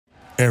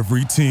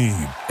Every team,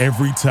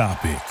 every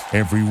topic,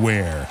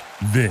 everywhere.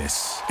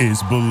 This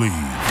is Believe.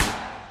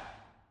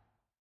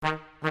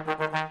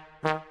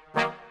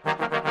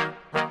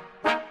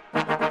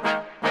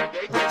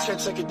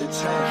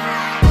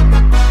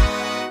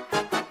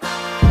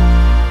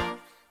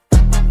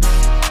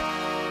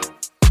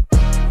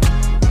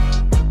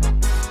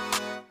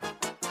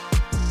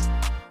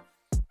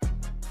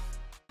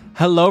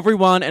 Hello,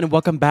 everyone, and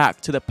welcome back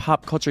to the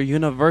Pop Culture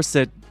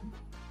University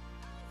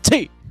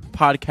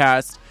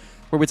podcast,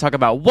 where we talk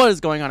about what is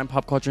going on in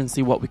pop culture and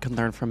see what we can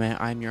learn from it.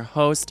 I'm your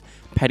host,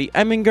 Patty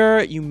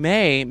Eminger. You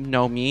may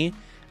know me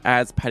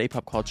as Patty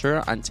Pop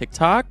Culture on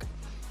TikTok.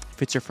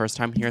 If it's your first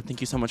time here,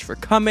 thank you so much for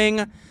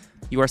coming.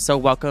 You are so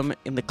welcome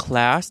in the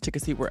class. Take a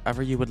seat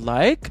wherever you would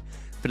like.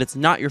 If it's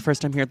not your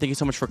first time here, thank you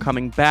so much for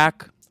coming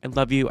back. I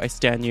love you. I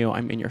stan you.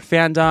 I'm in your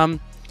fandom.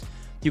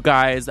 You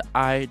guys,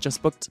 I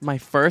just booked my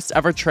first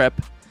ever trip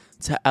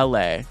to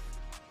LA.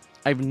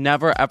 I've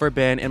never ever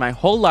been in my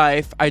whole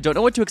life. I don't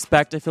know what to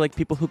expect. I feel like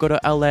people who go to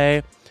LA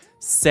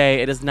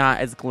say it is not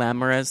as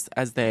glamorous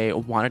as they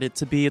wanted it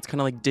to be. It's kind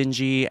of like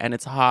dingy and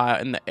it's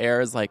hot and the air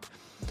is like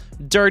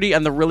dirty,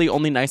 and the really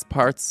only nice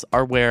parts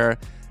are where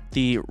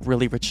the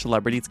really rich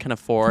celebrities can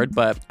afford.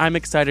 But I'm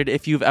excited.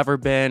 If you've ever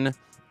been,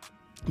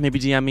 maybe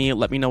DM me,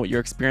 let me know what your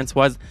experience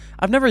was.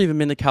 I've never even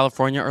been to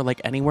California or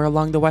like anywhere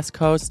along the West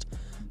Coast.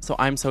 So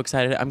I'm so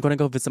excited. I'm going to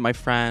go visit my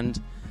friend,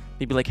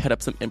 maybe like head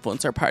up some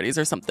influencer parties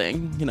or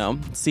something, you know,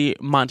 see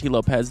Monty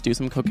Lopez do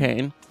some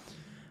cocaine.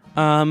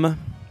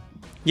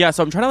 Yeah,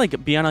 so I'm trying to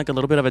like be on like a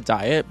little bit of a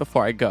diet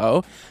before I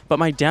go. But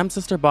my damn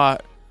sister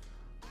bought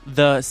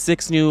the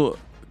 6 new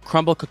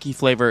crumble cookie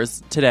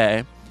flavors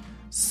today.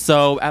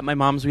 So at my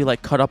mom's, we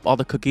like cut up all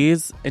the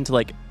cookies into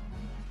like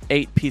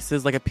 8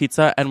 pieces like a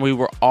pizza, and we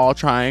were all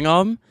trying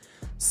them.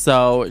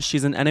 So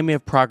she's an enemy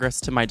of progress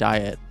to my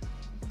diet.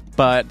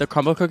 But the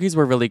crumble cookies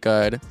were really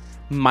good.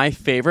 My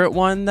favorite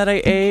one that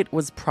I ate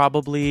was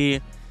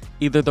probably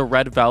either the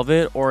red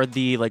velvet or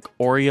the like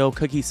Oreo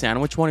cookie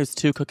sandwich one. It's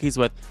 2 cookies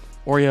with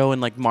Oreo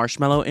and like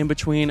marshmallow in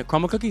between.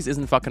 Crumble Cookies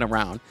isn't fucking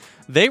around.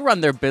 They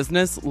run their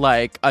business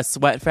like a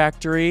sweat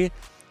factory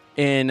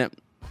in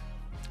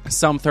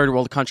some third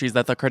world countries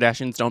that the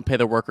Kardashians don't pay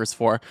their workers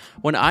for.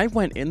 When I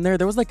went in there,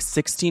 there was like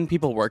 16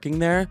 people working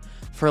there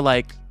for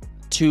like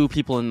 2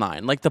 people in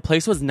line. Like the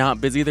place was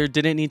not busy. There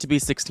didn't need to be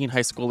 16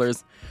 high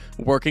schoolers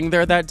working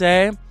there that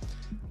day,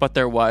 but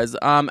there was.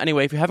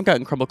 Anyway, if you haven't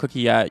gotten crumble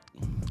cookie yet,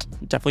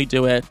 definitely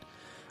do it.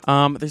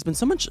 There's been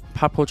so much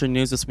pop culture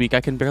news this week, I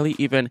can barely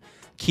even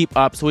keep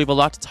up. So we have a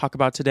lot to talk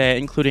about today,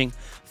 including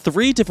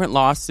 3 different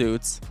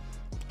lawsuits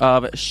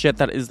of shit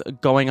that is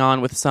going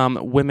on with some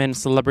women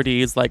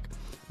celebrities like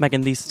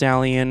Megan Thee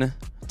Stallion,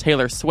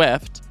 Taylor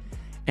Swift,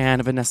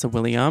 and Vanessa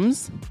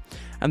Williams.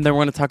 And then we're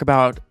going to talk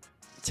about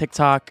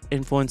TikTok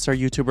influencer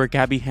YouTuber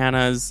Gabby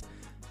Hanna's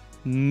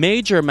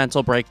major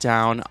mental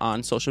breakdown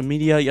on social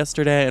media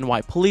yesterday, and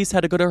why police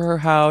had to go to her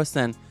house,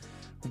 and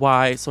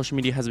why social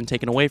media has been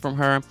taken away from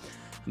her.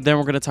 Then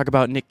we're going to talk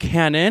about Nick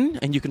Cannon,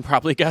 and you can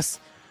probably guess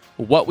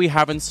what we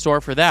have in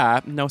store for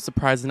that. No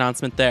surprise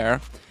announcement there.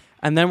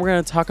 And then we're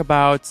going to talk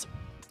about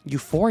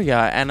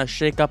Euphoria and a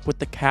shakeup with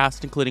the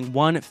cast, including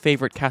one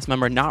favorite cast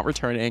member not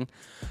returning.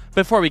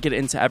 Before we get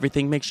into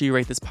everything, make sure you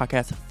rate this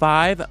podcast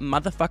 5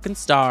 motherfucking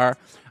star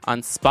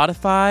on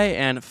Spotify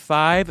and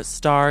 5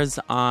 stars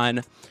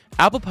on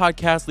Apple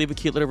Podcasts. Leave a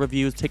cute little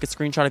review, take a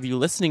screenshot of you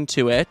listening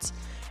to it,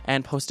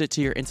 and post it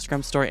to your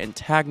Instagram story and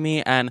tag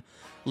me, and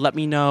let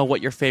me know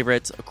what your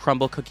favorite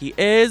crumble cookie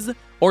is,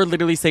 or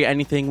literally say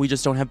anything. We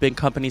just don't have big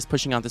companies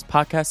pushing out this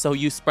podcast, so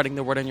you spreading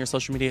the word on your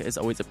social media is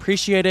always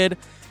appreciated.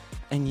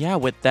 And yeah,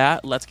 with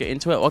that, let's get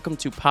into it. Welcome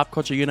to Pop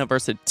Culture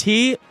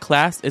University.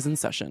 Class is in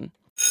session.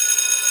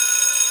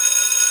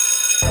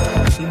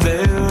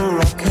 There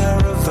are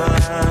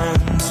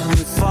caravans we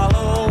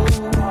follow.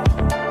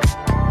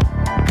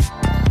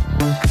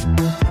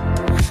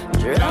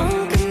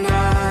 Drunken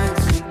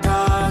nights and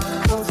dark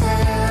hotels,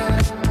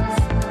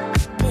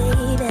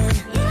 baby.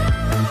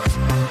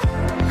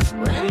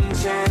 When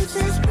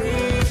chances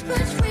breathe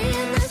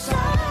between the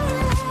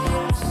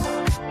silence,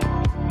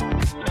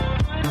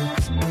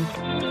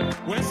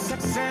 when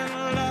sex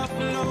and love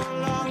no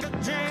longer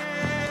dream.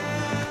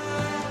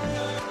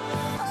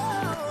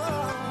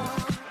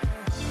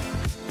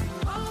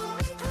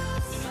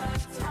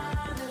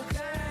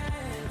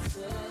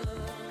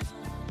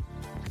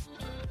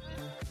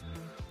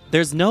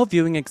 There's no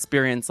viewing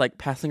experience like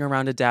passing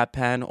around a dab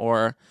pen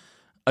or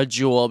a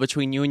Juul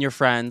between you and your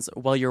friends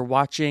while you're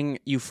watching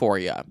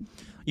Euphoria.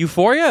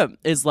 Euphoria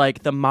is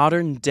like the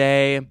modern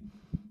day,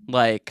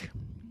 like,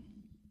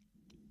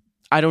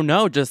 I don't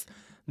know, just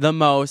the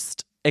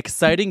most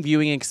exciting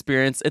viewing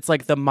experience. It's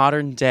like the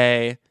modern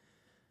day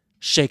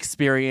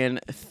Shakespearean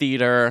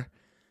theater.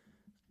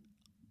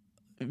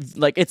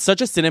 Like, it's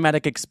such a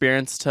cinematic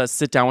experience to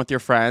sit down with your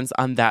friends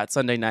on that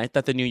Sunday night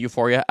that the new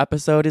Euphoria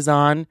episode is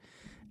on,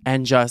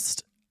 and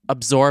just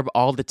absorb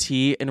all the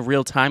tea in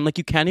real time. Like,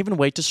 you can't even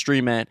wait to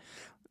stream it.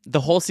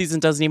 The whole season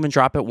doesn't even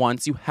drop at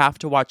once. You have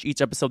to watch each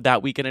episode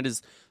that week, and it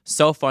is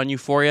so fun.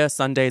 Euphoria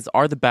Sundays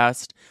are the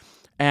best.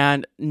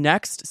 And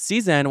next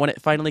season, when it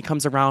finally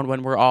comes around,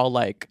 when we're all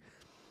like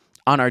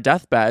on our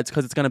deathbeds,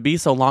 because it's going to be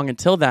so long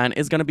until then,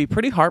 is going to be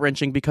pretty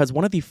heart-wrenching because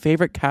one of the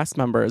favorite cast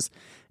members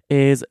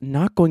is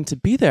not going to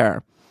be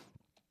there.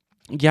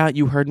 Yeah,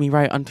 you heard me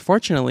right.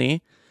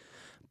 Unfortunately,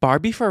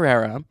 Barbie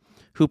Ferreira,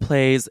 who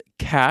plays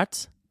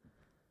Kat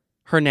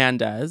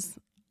Hernandez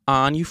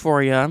on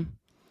Euphoria,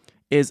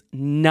 is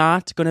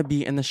not going to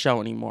be in the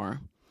show anymore.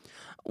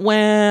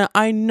 When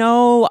I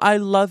know I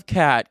love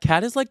Kat.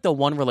 Kat is like the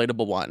one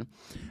relatable one.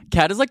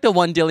 Kat is like the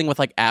one dealing with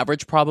like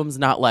average problems,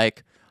 not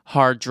like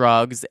hard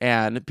drugs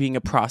and being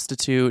a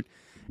prostitute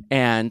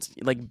and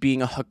like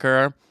being a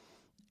hooker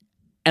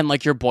and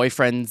like your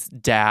boyfriend's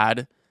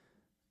dad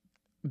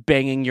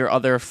banging your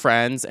other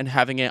friends and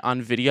having it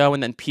on video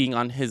and then peeing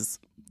on his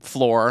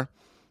floor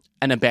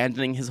and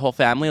abandoning his whole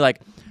family. Like,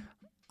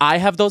 I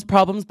have those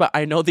problems, but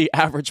I know the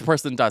average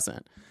person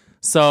doesn't.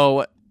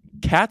 So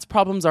Kat's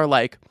problems are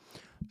like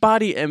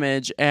body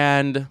image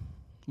and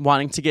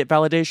wanting to get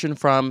validation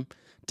from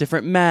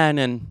different men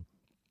and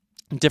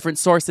different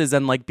sources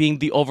and like being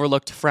the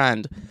overlooked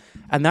friend.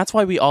 And that's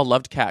why we all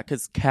loved Kat,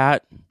 because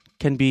Kat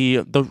can be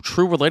the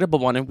true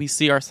relatable one and we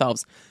see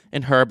ourselves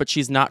in her, but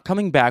she's not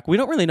coming back. We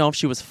don't really know if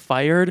she was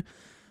fired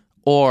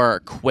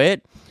or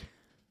quit.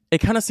 It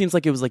kind of seems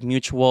like it was like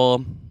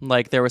mutual,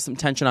 like there was some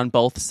tension on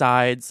both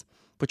sides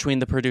between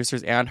the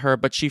producers and her,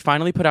 but she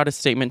finally put out a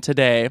statement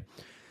today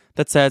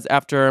that says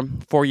after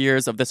 4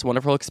 years of this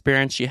wonderful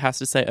experience, she has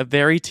to say a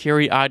very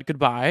teary-eyed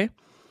goodbye.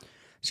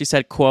 She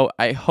said, quote,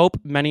 "I hope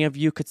many of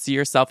you could see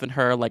yourself in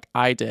her like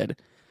I did,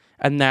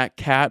 and that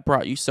Kat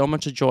brought you so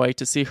much joy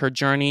to see her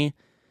journey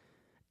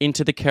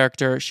into the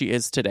character she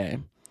is today.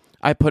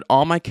 I put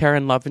all my care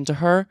and love into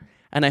her,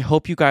 and I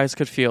hope you guys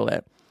could feel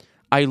it.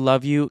 I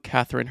love you,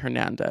 Catherine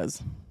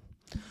Hernandez."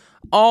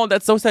 Oh,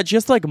 that's so sad. She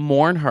has to like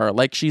mourn her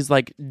like she's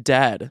like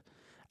dead.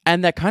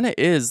 And that kind of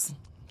is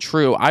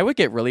true. I would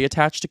get really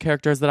attached to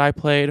characters that I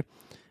played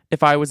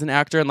if I was an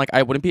actor, and like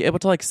I wouldn't be able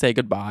to like say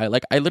goodbye.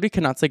 Like I literally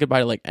cannot say goodbye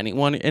to like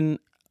anyone in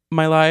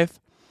my life.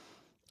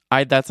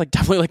 That's like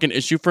definitely like an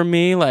issue for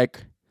me,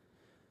 like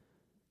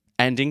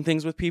ending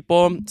things with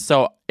people.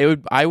 So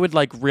I would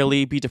like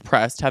really be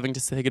depressed having to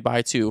say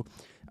goodbye to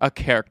a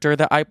character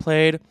that I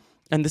played.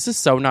 And this is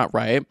so not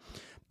right.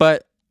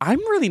 But I'm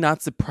really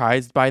not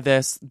surprised by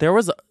this. There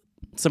was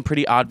some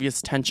pretty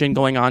obvious tension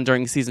going on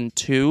during season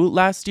 2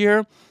 last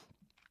year.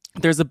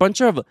 There's a bunch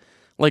of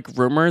like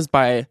rumors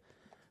by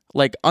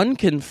like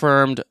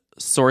unconfirmed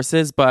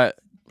sources, but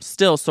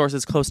still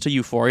sources close to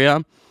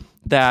Euphoria,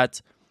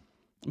 that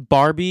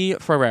Barbie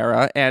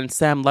Ferreira and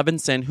Sam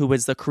Levinson, who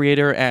was the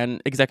creator and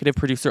executive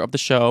producer of the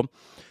show,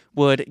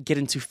 would get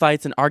into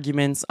fights and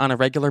arguments on a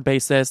regular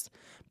basis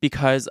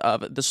because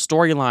of the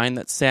storyline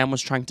that Sam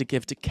was trying to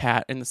give to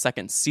Kat in the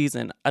second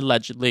season,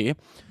 allegedly.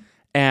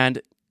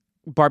 And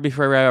Barbie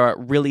Ferreira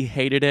really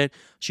hated it.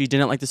 She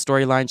didn't like the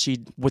storyline.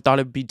 She thought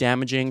it would be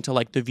damaging to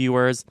like the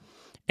viewers,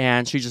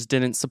 and she just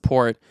didn't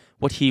support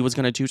what he was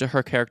going to do to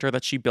her character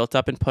that she built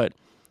up and put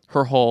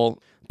her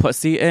whole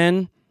pussy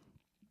in.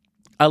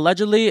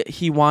 Allegedly,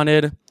 he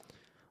wanted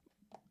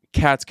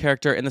Kat's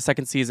character in the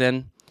second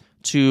season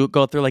to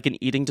go through like an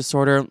eating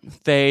disorder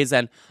phase,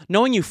 and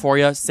knowing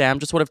Euphoria, Sam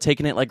just would have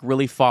taken it like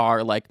really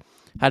far, like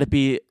had it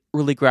be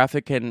really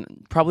graphic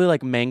and probably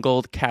like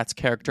mangled Kat's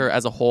character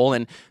as a whole.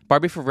 And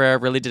Barbie Ferreira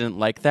really didn't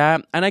like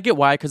that, and I get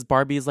why, because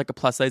Barbie is like a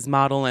plus size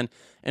model, and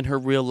in her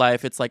real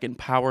life it's like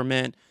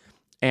empowerment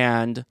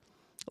and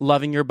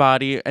loving your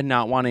body and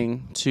not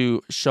wanting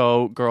to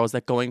show girls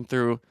that going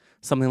through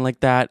something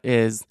like that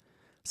is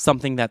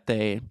something that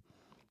they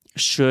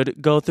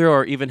should go through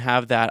or even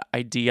have that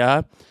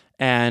idea.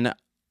 And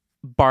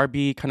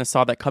Barbie kind of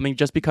saw that coming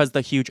just because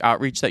the huge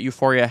outreach that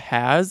Euphoria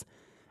has,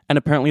 and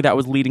apparently that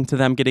was leading to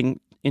them getting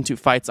into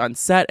fights on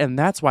set, and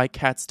that's why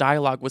Kat's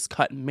dialogue was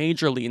cut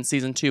majorly in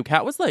season 2.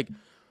 Kat was like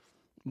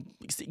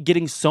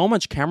getting so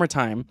much camera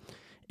time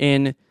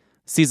in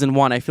season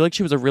 1. I feel like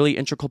she was a really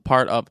integral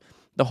part of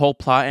the whole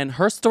plot, and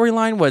her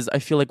storyline was, I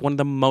feel like, one of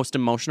the most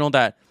emotional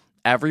that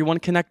everyone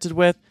connected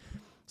with.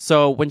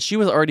 So when she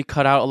was already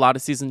cut out a lot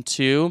of season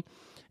 2,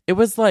 it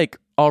was like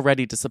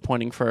already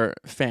disappointing for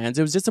fans.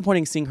 It was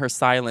disappointing seeing her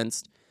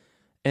silenced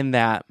in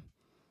that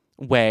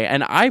way.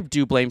 And I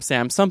do blame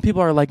Sam. Some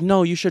people are like,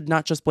 no, you should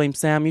not just blame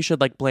Sam. You should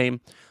like blame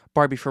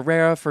Barbie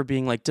Ferreira for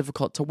being like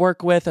difficult to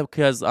work with,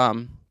 because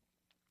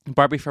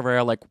Barbie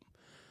Ferreira like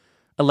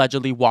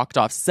allegedly walked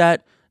off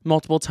set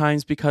multiple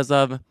times because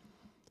of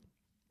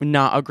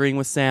not agreeing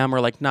with Sam, or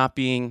like not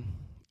being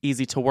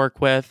easy to work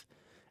with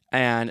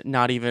and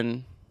not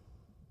even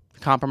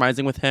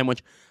compromising with him,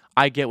 which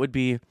I get would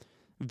be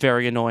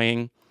very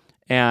annoying.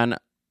 And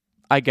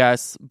I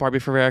guess Barbie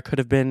Ferreira could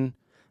have been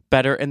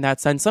better in that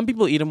sense. Some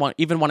people even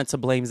wanted to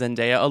blame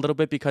Zendaya a little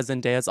bit, because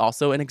Zendaya is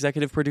also an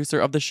executive producer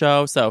of the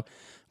show. So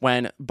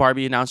when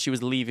Barbie announced she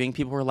was leaving,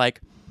 people were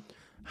like,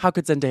 how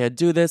could Zendaya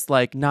do this?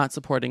 Like, not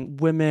supporting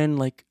women,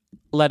 like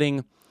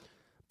letting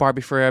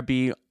Barbie Ferreira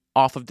be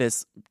off of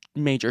this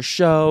major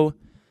show,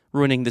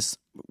 ruining this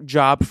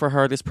job for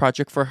her, this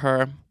project for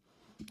her.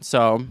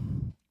 So,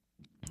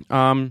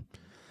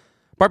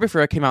 but Barbie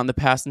Ferreira came out in the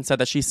past and said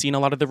that she's seen a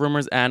lot of the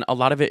rumors and a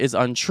lot of it is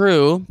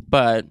untrue,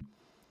 but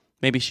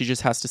maybe she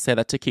just has to say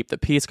that to keep the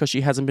peace because she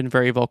hasn't been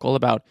very vocal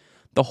about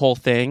the whole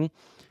thing.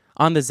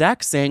 On the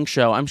Zach Sang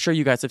show, I'm sure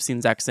you guys have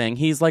seen Zach Sang.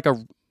 He's like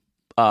a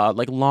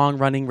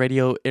long-running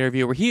radio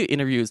interview where he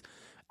interviews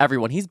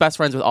everyone. He's best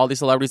friends with all these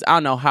celebrities. I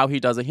don't know how he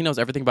does it. He knows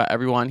everything about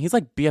everyone. He's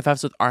like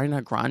BFFs with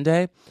Ariana Grande.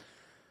 I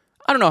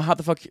don't know how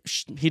the fuck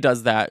he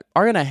does that.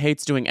 Ariana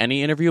hates doing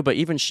any interview, but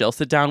even she'll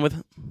sit down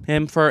with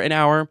him for an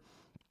hour.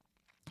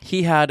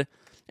 He had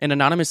an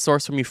anonymous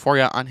source from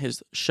Euphoria on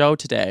his show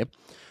today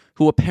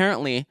who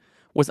apparently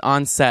was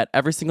on set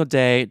every single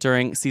day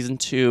during season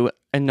 2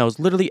 and knows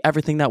literally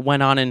everything that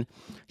went on. And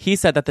he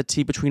said that the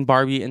tea between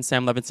Barbie and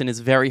Sam Levinson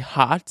is very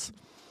hot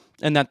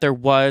and that there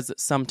was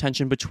some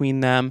tension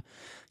between them.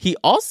 He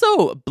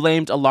also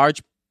blamed a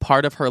large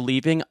part of her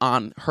leaving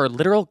on her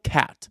literal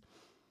cat.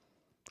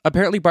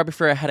 Apparently, Barbie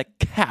Ferreira had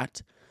a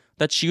cat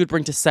that she would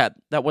bring to set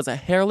that was a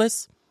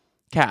hairless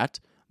cat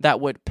that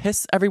would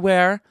piss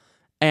everywhere,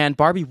 and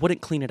Barbie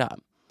wouldn't clean it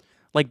up.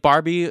 Like,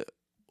 Barbie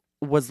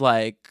was,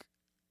 like,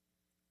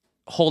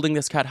 holding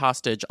this cat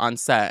hostage on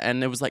set,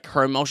 and it was, like,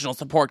 her emotional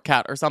support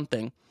cat or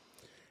something.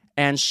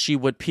 And she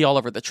would pee all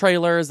over the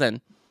trailers,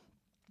 and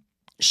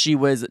she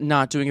was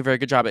not doing a very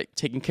good job at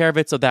taking care of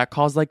it, so that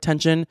caused, like,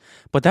 tension.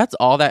 But that's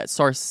all that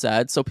source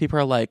said, so people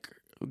are like,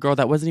 girl,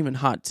 that wasn't even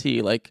hot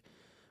tea. Like,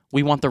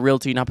 we want the real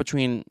tea, not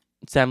between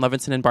Sam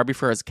Levinson and Barbie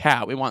Ferreira's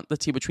cat. We want the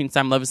tea between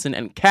Sam Levinson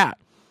and cat.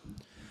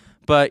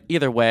 But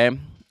either way,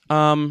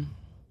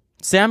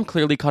 Sam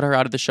clearly cut her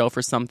out of the show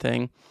for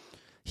something.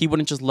 He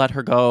wouldn't just let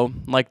her go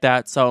like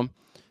that. So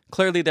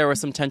clearly there was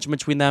some tension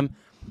between them.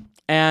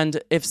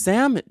 And if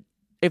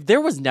there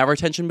was never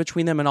tension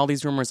between them and all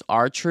these rumors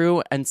are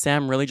true and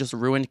Sam really just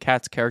ruined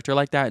Kat's character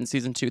like that in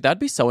season 2, that'd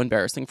be so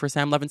embarrassing for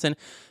Sam Levinson.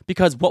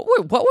 Because what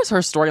was her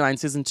storyline in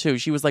season 2?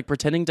 She was like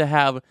pretending to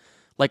have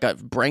like a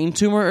brain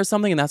tumor or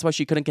something, and that's why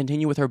she couldn't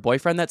continue with her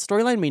boyfriend. That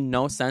storyline made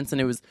no sense,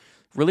 and it was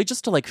really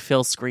just to like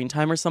fill screen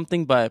time or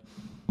something, but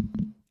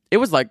it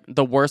was like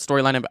the worst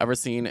storyline I've ever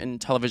seen in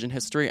television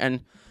history,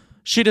 and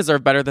she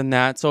deserved better than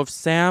that. So if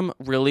Sam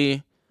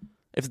really,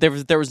 if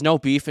there was no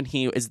beef and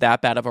he is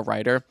that bad of a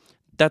writer,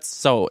 that's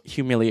so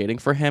humiliating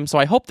for him. So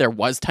I hope there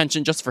was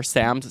tension just for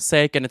Sam's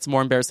sake, and it's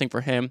more embarrassing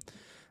for him.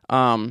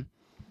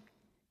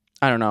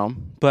 I don't know,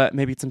 but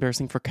maybe it's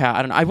embarrassing for Kat.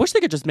 I don't know. I wish they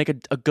could just make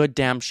a good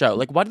damn show.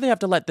 Like, why do they have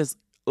to let this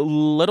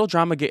little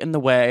drama get in the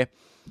way?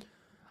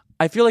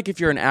 I feel like if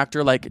you're an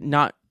actor, like,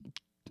 not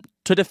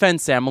to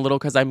defend Sam a little,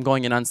 because I'm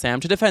going in on Sam,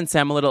 to defend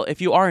Sam a little,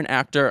 if you are an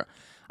actor,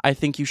 I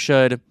think you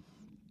should,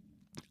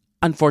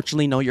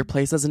 unfortunately, know your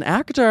place as an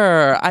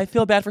actor. I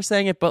feel bad for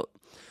saying it, but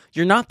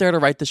you're not there to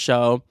write the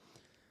show.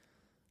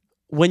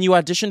 When you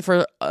audition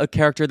for a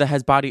character that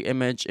has body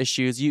image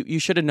issues, you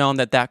should have known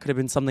that could have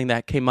been something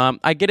that came up.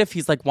 I get if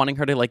he's like wanting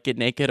her to like get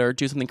naked or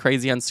do something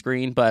crazy on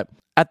screen, but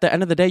at the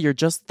end of the day, you're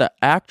just the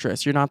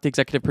actress. You're not the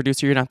executive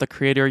producer. You're not the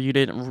creator. You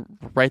didn't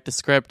write the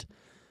script.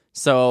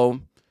 So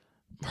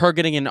her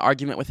getting in an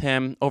argument with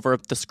him over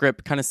the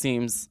script kind of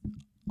seems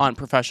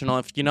unprofessional.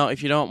 If you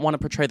don't want to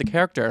portray the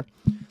character,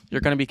 you're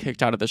going to be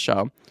kicked out of the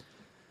show.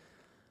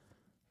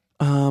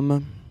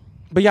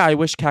 But yeah, I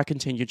wish Kat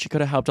continued. She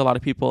could have helped a lot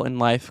of people in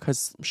life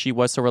because she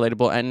was so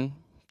relatable, and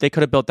they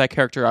could have built that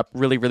character up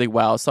really, really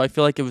well. So I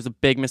feel like it was a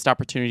big missed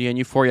opportunity, and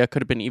Euphoria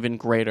could have been even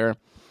greater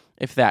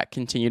if that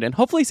continued. And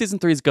hopefully season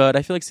 3 is good.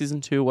 I feel like season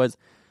 2 was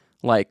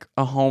like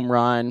a home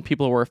run.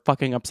 People were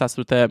fucking obsessed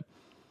with it.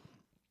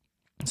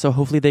 So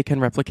hopefully they can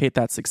replicate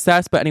that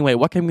success. But anyway,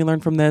 what can we learn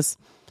from this?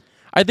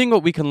 I think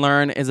what we can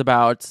learn is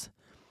about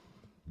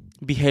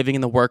behaving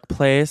in the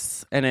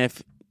workplace. And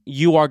if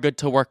you are good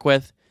to work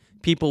with,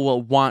 people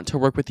will want to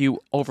work with you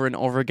over and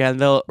over again.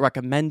 They'll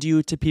recommend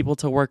you to people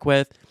to work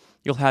with.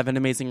 You'll have an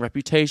amazing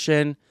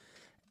reputation,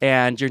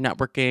 and your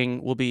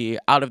networking will be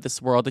out of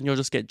this world, and you'll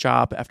just get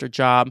job after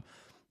job.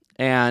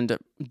 And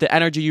the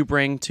energy you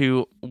bring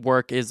to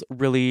work is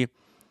really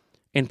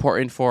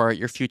important for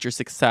your future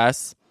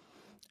success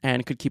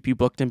and could keep you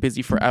booked and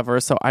busy forever.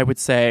 So I would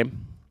say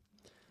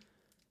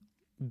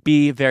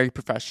be very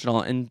professional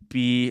and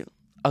be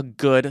a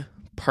good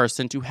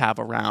person to have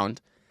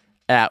around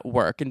at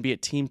work, and be a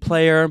team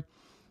player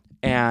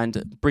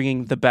and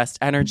bringing the best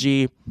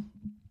energy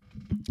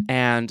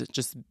and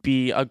just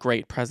be a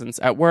great presence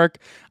at work.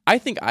 I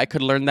think I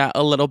could learn that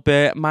a little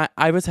bit.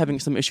 I was having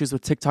some issues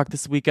with TikTok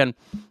this weekend.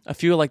 A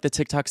few like the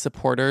TikTok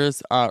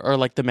supporters or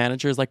like the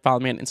managers like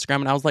followed me on Instagram,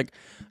 and I was like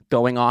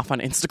going off on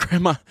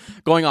Instagram,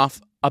 going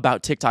off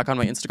about TikTok on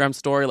my Instagram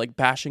story, like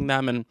bashing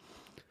them, and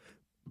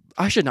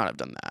I should not have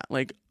done that.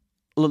 Like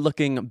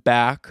looking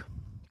back,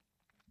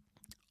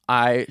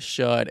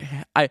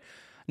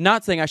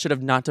 not saying I should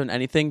have not done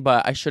anything,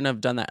 but I shouldn't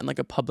have done that in like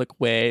a public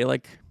way,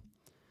 like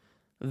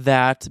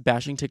that,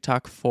 bashing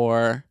TikTok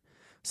for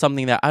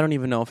something that I don't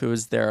even know if it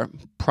was their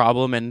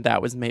problem, and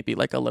that was maybe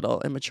like a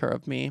little immature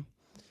of me.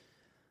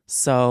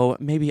 So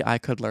maybe I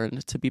could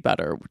learn to be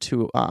better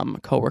to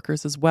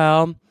coworkers as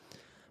well.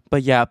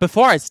 But yeah,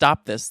 before I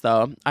stop this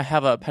though, I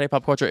have a Petty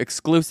Pop Culture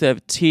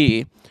exclusive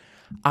tea.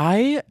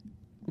 I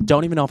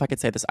don't even know if I could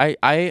say this.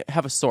 I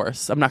have a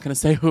source. I'm not going to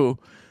say who,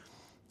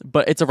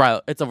 but it's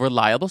a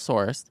reliable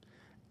source.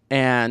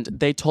 And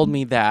they told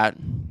me that,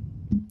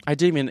 I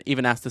didn't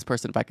even ask this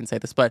person if I can say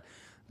this, but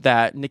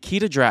that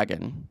Nikita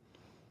Dragun,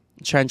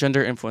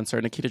 transgender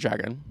influencer Nikita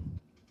Dragun,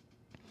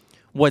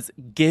 was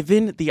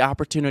given the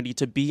opportunity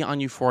to be on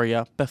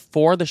Euphoria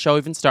before the show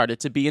even started,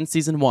 to be in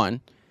season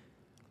 1.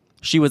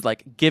 She was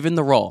like given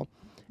the role,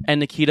 and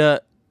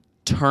Nikita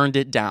turned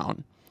it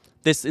down.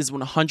 This is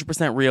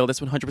 100% real. This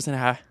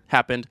 100%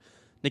 happened.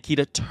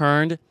 Nikita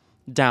turned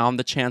down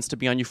the chance to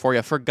be on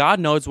Euphoria for God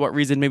knows what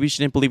reason. Maybe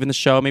she didn't believe in the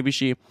show. Maybe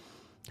she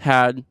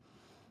had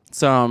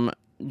some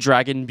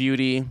Dragon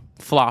Beauty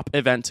flop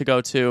event to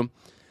go to,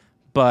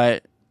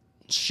 but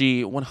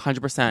she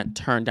 100%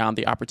 turned down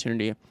the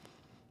opportunity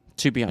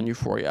to be on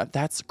Euphoria.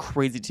 That's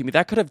crazy to me.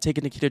 That could have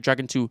taken Nikita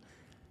Dragun to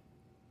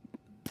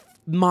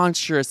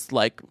monstrous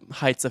like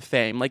heights of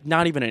fame. Like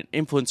not even an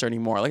influencer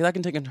anymore. Like that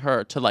can take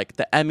her to like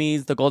the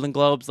Emmys, the Golden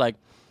Globes. Like,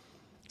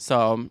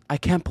 so I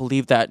can't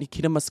believe that.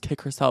 Nikita must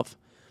kick herself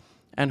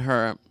and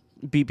her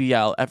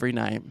BBL every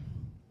night.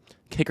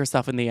 Kick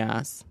herself in the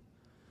ass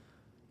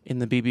in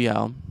the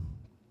BBL.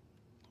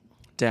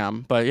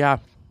 Damn. But yeah,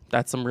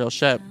 that's some real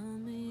shit. Tell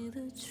me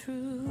the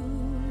truth.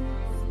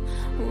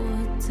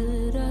 What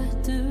did I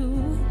do?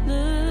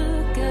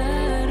 Look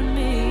at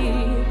me.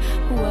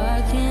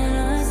 Why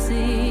can't I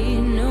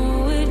see?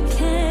 No, it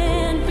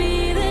can't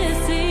be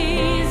this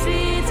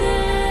easy to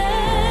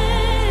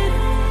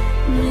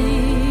let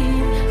me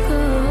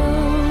go.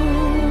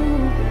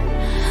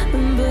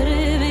 But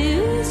if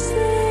you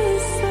say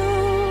so,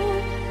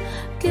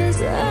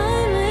 guess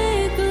I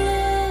make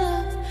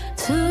love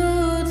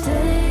too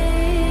dangerous.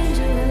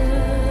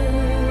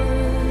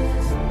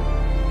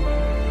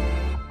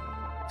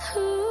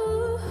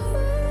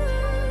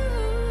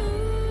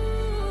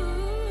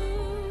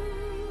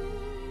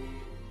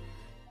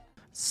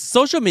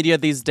 Social media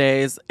these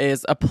days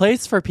is a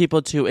place for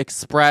people to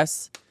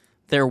express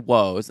their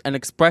woes and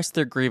express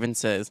their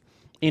grievances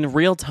in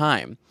real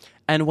time.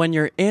 And when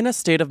you're in a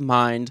state of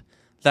mind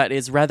that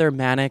is rather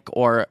manic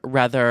or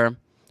rather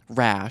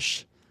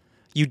rash,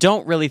 you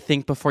don't really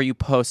think before you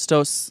post.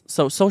 So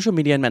social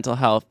media and mental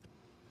health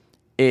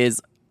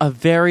is a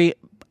very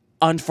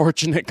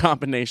unfortunate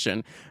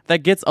combination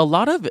that gets a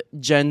lot of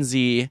Gen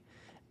Z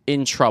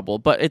in trouble.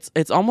 But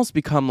it's almost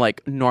become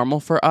like normal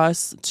for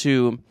us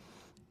to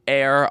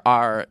air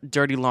our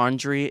dirty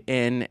laundry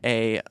in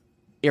a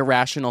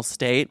irrational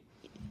state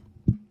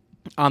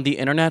on the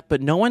internet,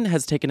 but no one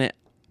has taken it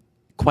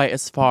quite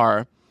as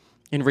far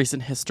in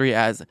recent history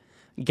as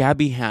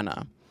Gabby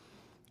Hanna.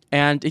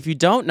 And if you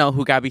don't know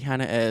who Gabby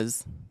Hanna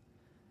is,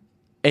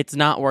 it's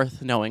not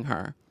worth knowing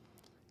her.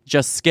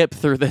 Just skip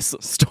through this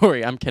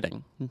story. I'm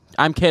kidding.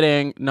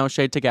 No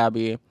shade to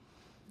Gabby.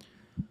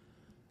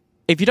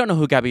 If you don't know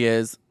who Gabby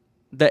is,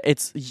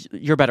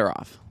 you're better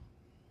off.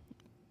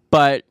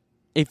 But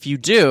if you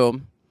do,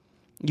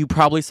 you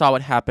probably saw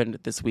what happened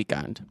this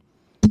weekend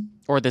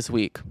or this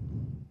week.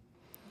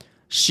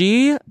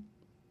 She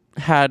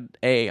had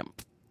a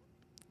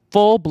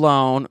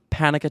full-blown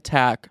panic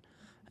attack,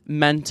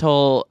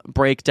 mental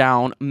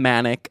breakdown,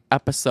 manic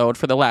episode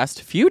for the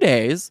last few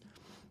days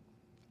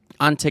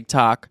on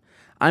TikTok.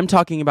 I'm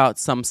talking about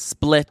some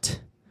Split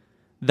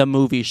the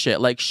movie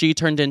shit. Like she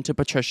turned into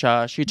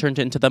Patricia. She turned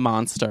into the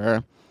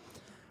monster.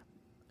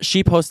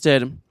 She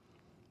posted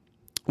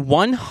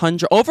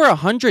over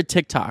 100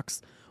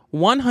 TikToks.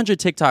 100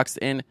 TikToks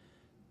in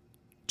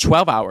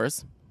 12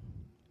 hours.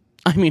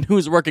 I mean,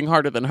 who's working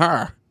harder than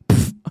her?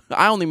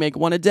 I only make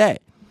one a day.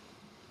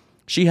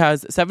 She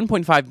has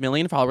 7.5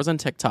 million followers on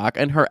TikTok,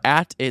 and her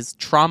 @ is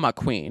Trauma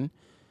Queen.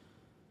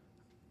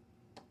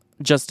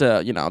 Just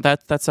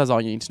that says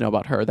all you need to know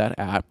about her,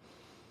 that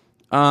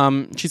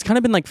 @. She's kind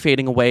of been like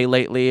fading away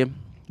lately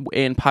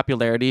in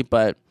popularity,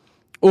 but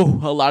a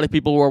lot of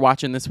people were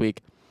watching this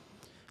week.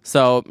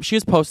 So she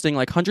was posting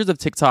like hundreds of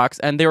TikToks,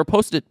 and they were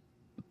posted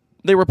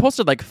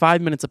like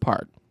 5 minutes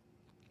apart.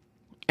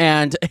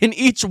 And in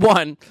each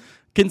one,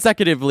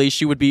 consecutively,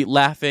 she would be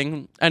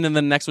laughing, and in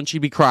the next one she'd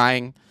be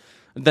crying.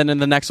 Then in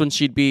the next one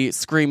she'd be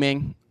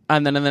screaming,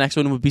 and then in the next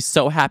one would be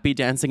so happy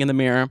dancing in the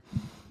mirror.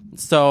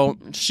 So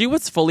she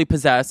was fully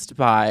possessed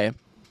by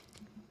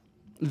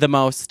the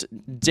most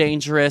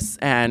dangerous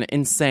and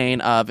insane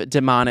of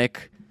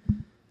demonic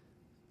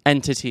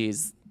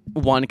entities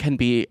one can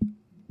be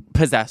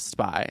possessed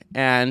by.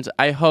 And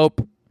I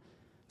hope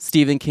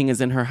Stephen King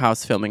is in her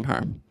house filming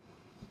her.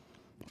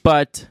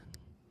 But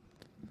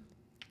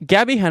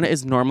Gabby Hanna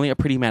is normally a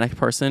pretty manic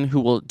person who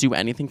will do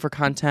anything for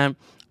content.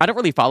 I don't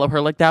really follow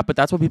her like that, but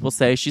that's what people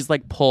say. She's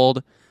like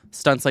pulled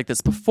stunts like this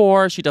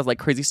before. She does like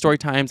crazy story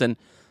times and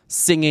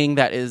singing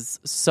that is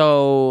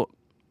so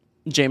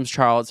James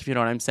Charles, if you know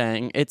what I'm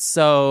saying. It's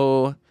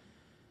so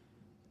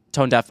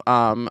tone deaf.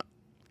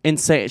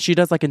 Insane. She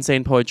does like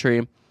insane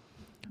poetry.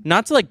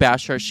 Not to like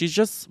bash her. She's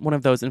just one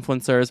of those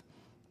influencers.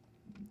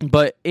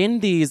 But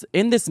in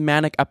this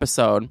manic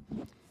episode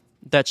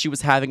that she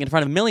was having in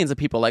front of millions of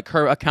people, like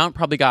her account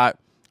probably got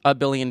 1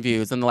 billion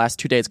views in the last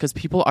 2 days because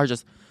people are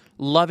just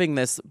loving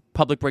this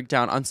public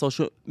breakdown on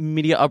social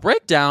media. A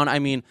breakdown, I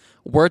mean,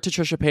 word to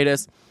Trisha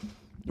Paytas,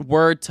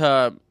 word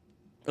to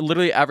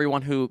literally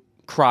everyone who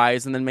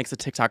cries and then makes a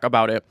TikTok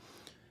about it,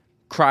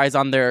 cries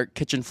on their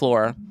kitchen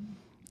floor.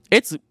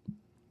 It's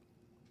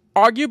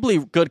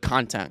arguably good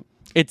content.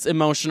 It's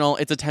emotional.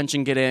 It's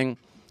attention-getting.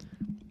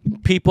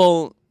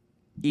 People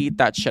eat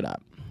that shit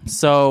up.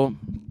 So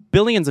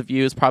billions of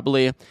views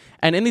probably.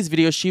 And in these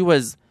videos,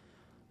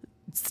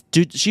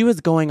 she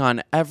was going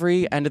on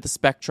every end of the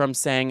spectrum,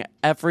 saying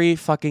every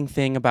fucking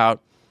thing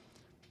about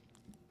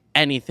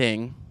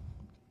anything.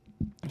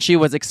 She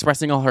was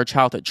expressing all her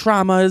childhood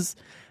traumas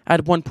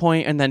at one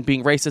point and then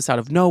being racist out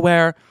of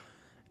nowhere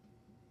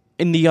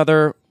in the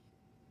other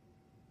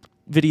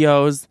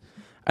videos.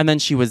 And then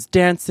she was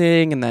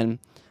dancing and then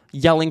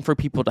yelling for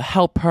people to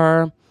help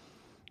her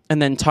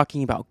and then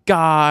talking about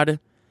God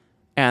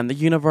and the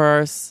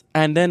universe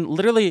and then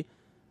literally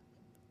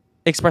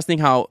expressing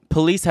how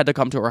police had to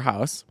come to her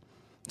house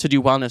to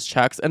do wellness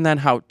checks and then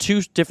how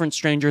 2 different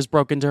strangers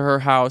broke into her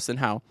house and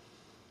how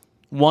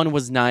one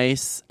was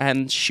nice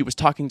and she was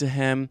talking to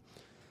him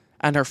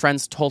and her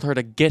friends told her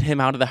to get him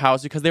out of the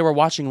house because they were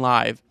watching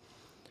live.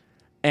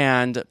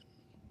 And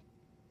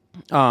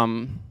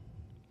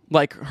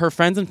like her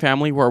friends and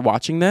family were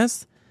watching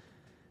this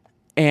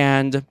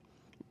and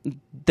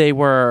they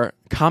were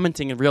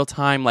commenting in real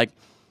time like,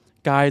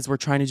 guys, we're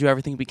trying to do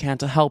everything we can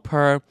to help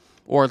her,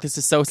 or this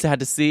is so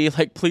sad to see,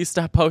 like, please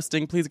stop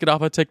posting, please get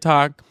off of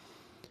TikTok.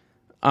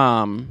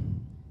 But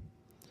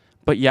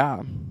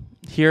yeah,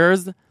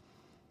 here's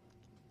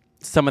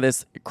some of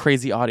this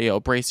crazy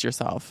audio. Brace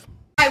yourself.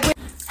 Help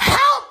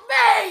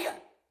me!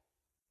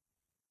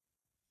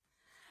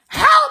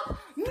 Help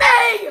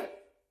me!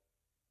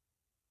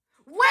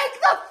 Wake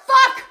the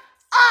fuck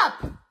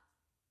up!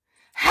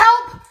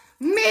 Help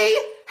me!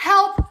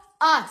 Help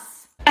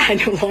us! I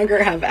no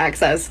longer have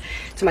access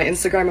to my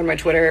Instagram and my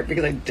Twitter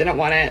because I didn't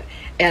want it,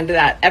 and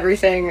that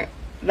everything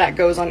that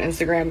goes on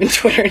Instagram and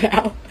Twitter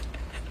now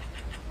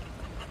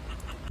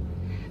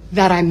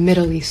that I'm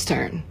Middle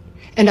Eastern.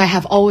 And I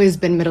have always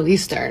been Middle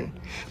Eastern.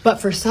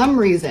 But for some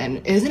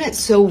reason, isn't it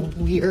so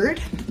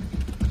weird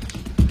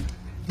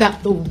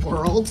that the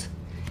world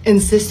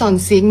insists on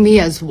seeing me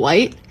as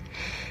white?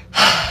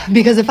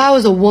 Because if I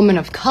was a woman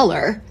of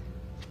color,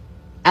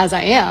 as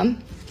I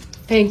am,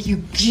 thank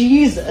you,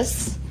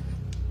 Jesus,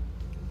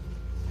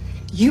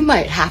 you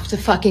might have to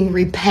fucking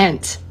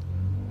repent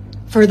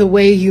for the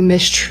way you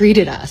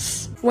mistreated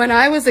us. When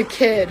I was a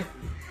kid,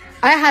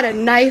 I had a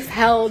knife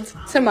held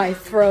to my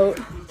throat.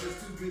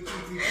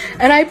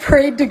 And I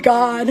prayed to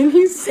God and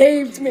he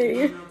saved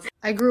me.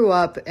 I grew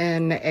up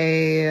in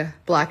a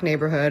black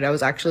neighborhood. I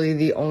was actually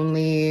the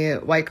only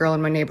white girl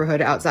in my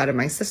neighborhood outside of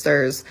my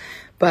sisters,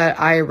 but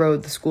I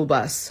rode the school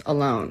bus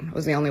alone. I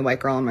was the only white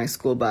girl on my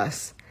school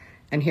bus.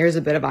 And here's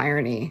a bit of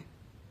irony.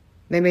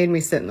 They made me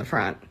sit in the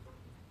front.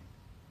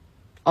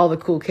 All the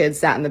cool kids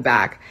sat in the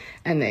back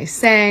and they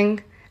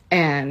sang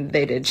and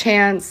they did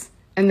chants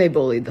and they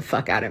bullied the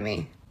fuck out of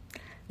me.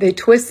 They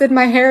twisted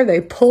my hair,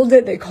 they pulled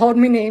it, they called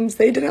me names.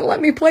 They didn't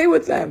let me play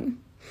with them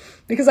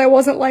because I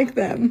wasn't like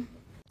them.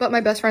 But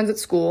my best friends at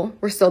school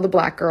were still the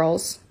black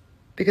girls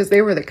because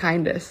they were the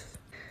kindest.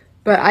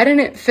 But I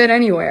didn't fit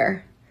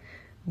anywhere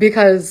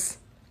because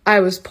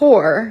I was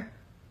poor,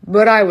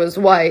 but I was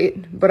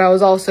white, but I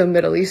was also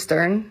Middle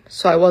Eastern,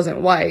 so I wasn't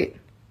white.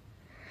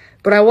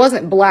 But I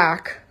wasn't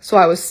black, so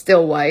I was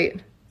still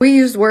white. We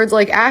used words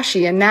like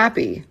ashy and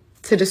nappy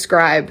to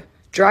describe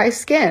dry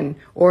skin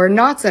or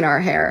knots in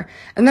our hair.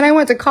 And then I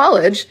went to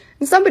college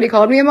and somebody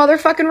called me a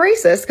motherfucking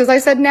racist because I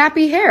said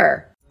nappy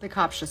hair. The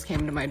cops just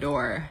came to my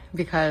door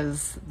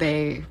because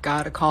they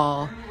got a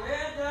call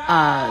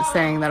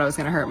saying that I was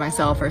going to hurt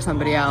myself or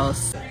somebody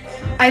else.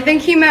 I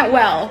think he meant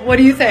well. What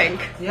do you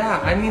think? Yeah,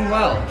 I mean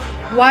well.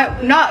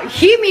 What? Not,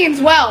 he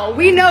means well.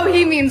 We know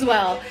he means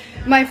well.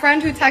 My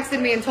friend who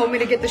texted me and told me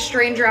to get the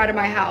stranger out of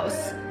my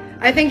house.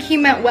 I think he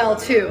meant well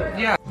too.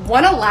 Yeah.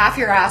 Wanna laugh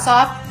your ass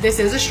off? This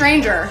is a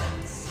stranger.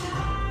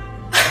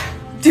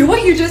 Do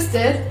what you just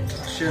did.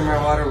 Share my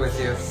water with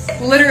you.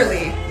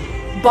 Literally.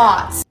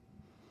 Bots.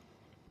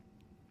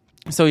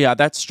 So yeah,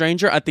 that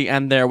stranger at the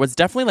end there was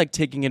definitely like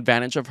taking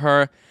advantage of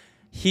her.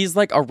 He's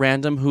like a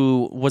random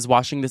who was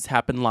watching this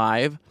happen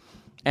live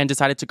and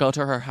decided to go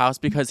to her house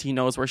because he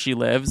knows where she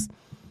lives.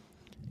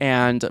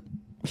 And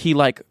he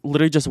like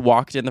literally just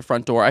walked in the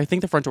front door. I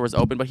think the front door was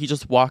open, but he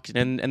just walked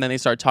in and then they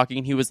started talking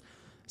and he was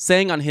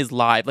saying on his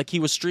live, like he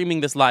was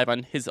streaming this live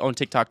on his own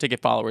TikTok to get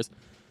followers.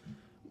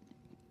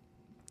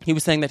 He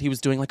was saying that he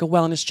was doing like a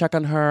wellness check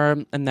on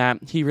her and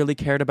that he really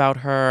cared about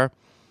her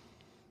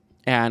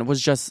and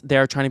was just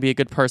there trying to be a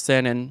good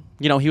person. And,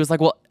 you know, he was like,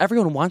 well,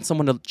 everyone wants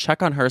someone to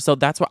check on her. So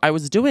that's what I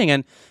was doing.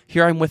 And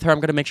here I'm with her. I'm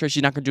going to make sure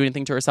she's not going to do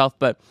anything to herself.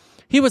 But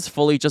he was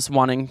fully just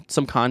wanting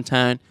some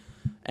content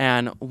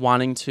and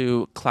wanting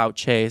to clout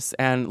chase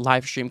and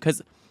live stream.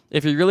 Because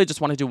if he really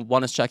just wanted to do a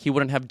wellness check, he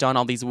wouldn't have done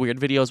all these weird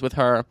videos with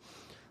her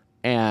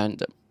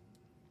and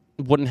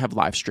wouldn't have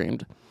live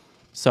streamed.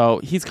 So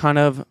he's kind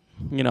of,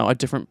 you know, a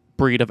different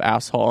breed of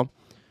asshole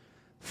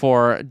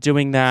for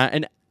doing that.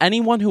 And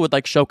anyone who would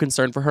like show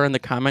concern for her in the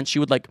comments, she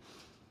would like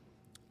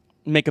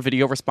make a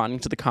video responding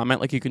to the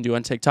comment like you can do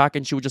on TikTok,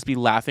 and she would just be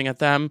laughing at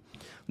them.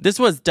 This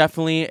was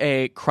definitely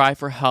a cry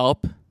for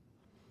help,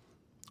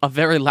 a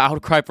very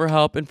loud cry for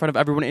help in front of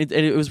everyone.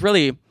 It was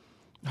really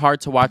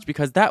hard to watch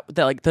because that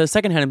like the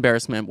secondhand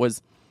embarrassment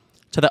was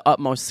to the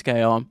utmost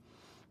scale.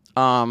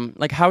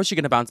 Like, how is she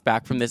going to bounce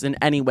back from this in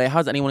any way?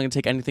 How's anyone going to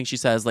take anything she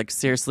says like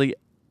seriously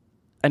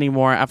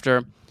anymore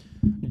after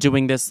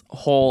doing this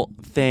whole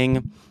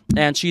thing?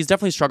 And she's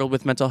definitely struggled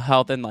with mental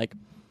health, and like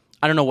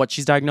I don't know what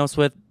she's diagnosed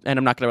with, and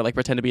I'm not going to like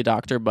pretend to be a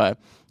doctor, but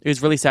it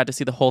was really sad to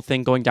see the whole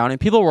thing going down. And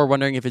people were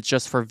wondering if it's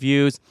just for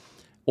views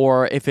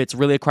or if it's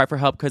really a cry for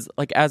help, because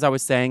like as I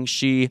was saying,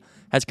 she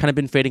has kind of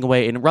been fading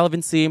away in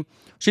relevancy.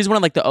 She's one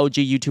of like the OG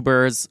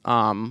YouTubers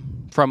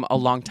from a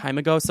long time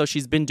ago, so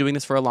she's been doing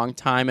this for a long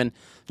time, and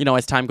you know,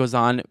 as time goes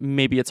on,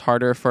 maybe it's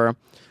harder for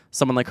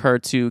someone like her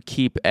to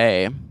keep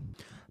a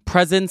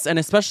presence, and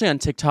especially on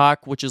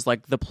TikTok, which is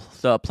like the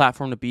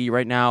platform to be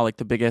right now, like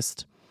the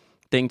biggest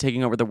thing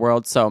taking over the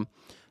world. So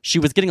she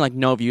was getting like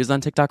no views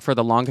on TikTok for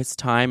the longest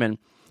time and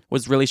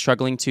was really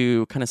struggling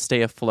to kind of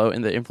stay afloat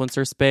in the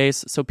influencer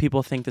space. So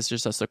people think this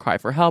is just a cry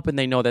for help, and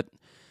they know that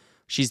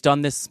she's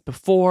done this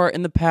before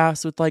in the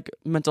past with like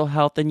mental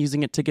health and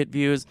using it to get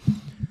views.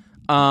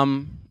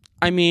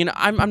 I mean,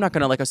 I'm not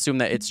gonna like assume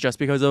that it's just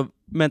because of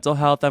mental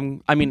health.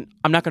 I'm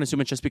not gonna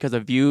assume it's just because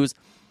of views.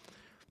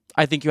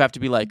 I think you have to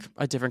be like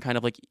a different kind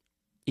of like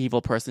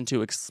evil person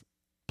to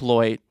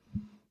exploit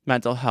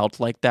mental health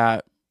like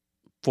that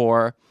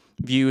for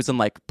views and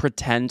like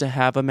pretend to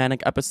have a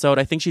manic episode.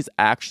 I think she's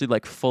actually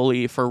like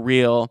fully for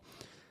real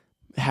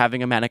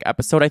having a manic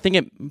episode. I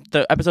think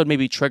the episode may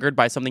be triggered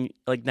by something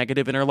like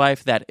negative in her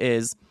life, that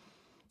is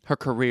her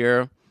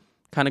career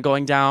kind of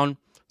going down.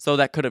 So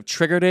that could have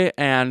triggered it,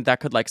 and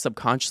that could like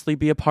subconsciously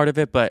be a part of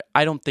it, but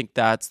I don't think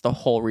that's the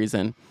whole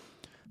reason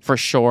for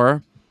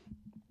sure.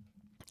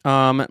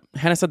 Hannah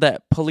said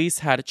that police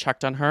had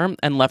checked on her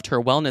and left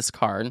her wellness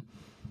card.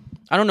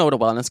 I don't know what a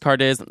wellness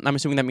card is. I'm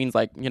assuming that means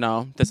like, you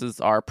know, this is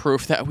our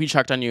proof that we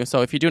checked on you.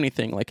 So if you do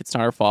anything, like it's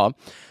not our fault.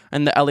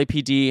 And the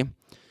LAPD,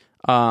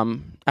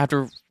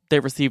 after they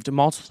received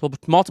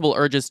multiple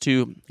urges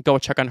to go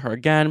check on her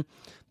again,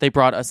 they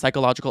brought a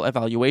psychological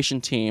evaluation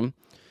team,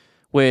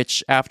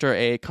 which after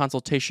a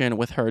consultation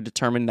with her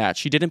determined that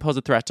she didn't pose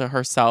a threat to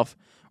herself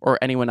or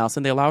anyone else,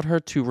 and they allowed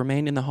her to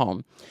remain in the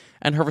home.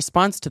 And her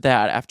response to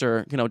that,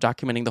 after, you know,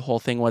 documenting the whole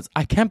thing, was,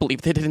 "I can't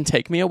believe they didn't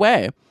take me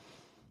away,"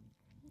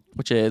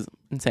 which is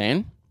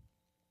insane.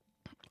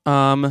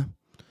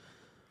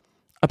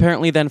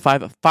 Apparently then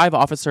five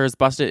officers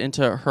busted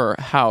into her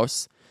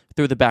house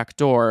through the back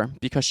door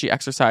because she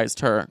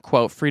exercised her,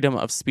 quote, freedom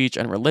of speech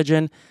and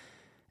religion.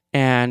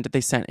 And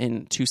they sent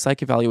in 2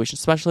 psych evaluation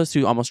specialists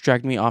who almost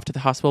dragged me off to the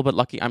hospital, but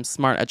lucky I'm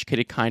smart,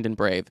 educated, kind, and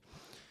brave.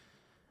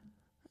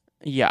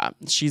 Yeah,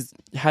 she's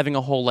having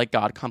a whole like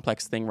God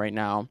complex thing right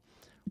now,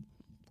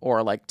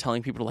 or like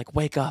telling people to like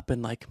wake up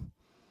and like,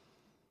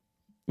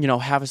 you know,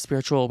 have a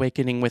spiritual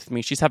awakening with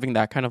me. She's having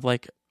that kind of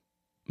like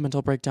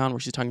mental breakdown where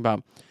she's talking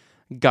about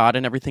God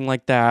and everything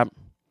like that.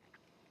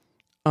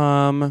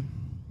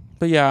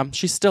 But yeah,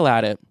 she's still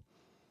at it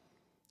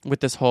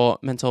with this whole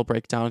mental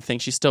breakdown thing.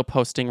 She's still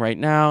posting right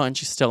now, and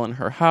she's still in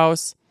her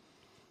house.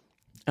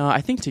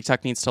 I think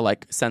TikTok needs to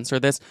like censor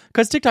this,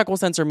 because TikTok will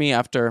censor me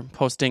after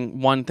posting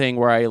one thing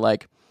where I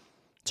like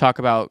talk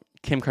about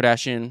Kim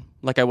Kardashian,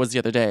 like I was the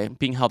other day,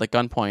 being held at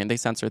gunpoint. They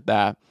censored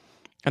that,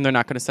 and they're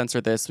not going to censor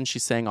this when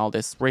she's saying all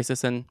this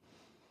racist and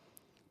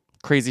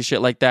crazy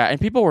shit like that. And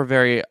people were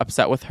very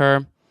upset with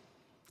her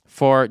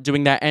for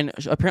doing that. And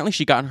apparently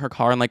she got in her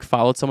car and like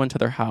followed someone to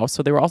their house,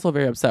 so they were also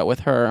very upset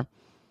with her.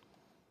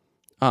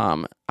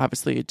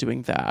 Obviously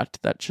doing that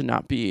should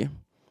not be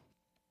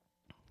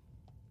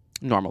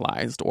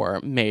normalized or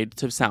made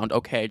to sound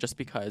okay just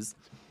because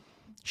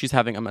she's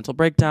having a mental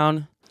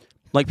breakdown.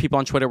 Like people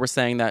on Twitter were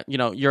saying that, you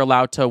know, you're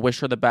allowed to wish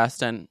her the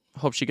best and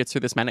hope she gets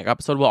through this manic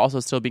episode, while also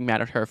still being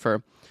mad at her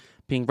for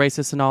being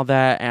racist and all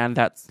that. And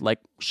that's like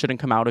shouldn't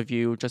come out of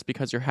you just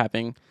because you're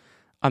having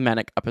a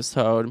manic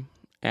episode,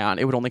 and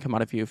it would only come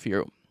out of you if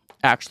you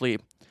actually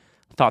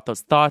thought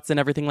those thoughts and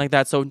everything like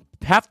that. So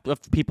half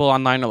of people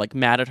online are like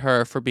mad at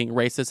her for being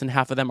racist, and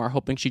half of them are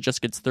hoping she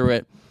just gets through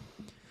it.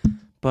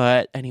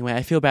 But anyway,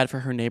 I feel bad for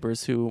her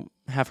neighbors who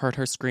have heard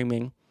her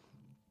screaming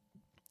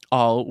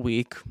all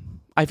week.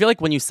 I feel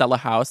like when you sell a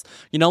house,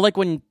 you know, like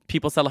when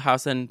people sell a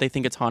house and they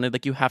think it's haunted,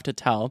 like you have to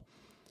tell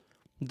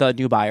the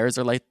new buyers,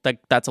 or like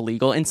that's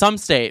illegal. In some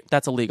state,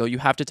 that's illegal. You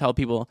have to tell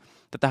people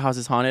that the house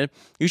is haunted.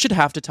 You should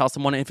have to tell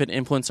someone if an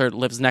influencer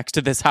lives next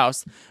to this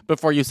house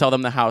before you sell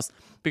them the house,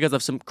 because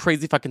of some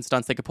crazy fucking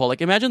stunts they could pull.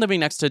 Like imagine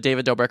living next to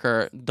David Dobrik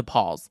or the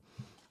Pauls.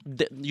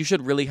 You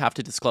should really have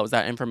to disclose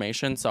that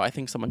information. So I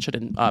think someone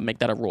should make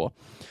that a rule.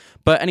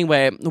 But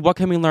anyway, what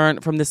can we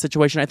learn from this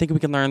situation? I think we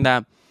can learn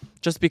that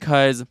just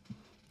because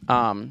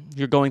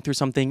you're going through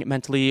something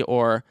mentally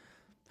or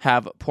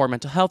have poor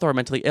mental health or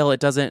mentally ill, it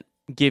doesn't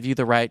give you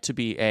the right to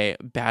be a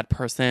bad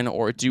person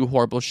or do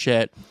horrible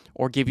shit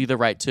or give you the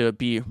right to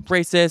be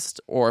racist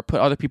or put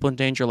other people in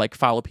danger, like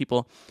follow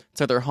people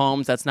to their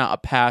homes. That's not a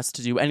pass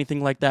to do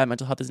anything like that.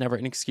 Mental health is never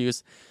an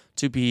excuse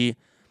to be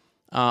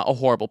a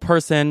horrible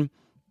person.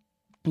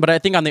 But I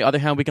think on the other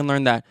hand, we can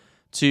learn that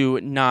to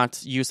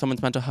not use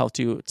someone's mental health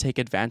to take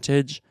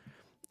advantage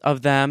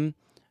of them.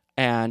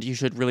 And you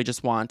should really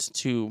just want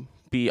to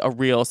be a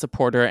real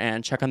supporter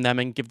and check on them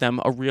and give them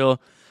a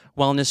real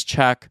wellness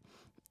check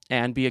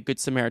and be a good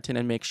Samaritan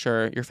and make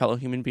sure your fellow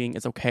human being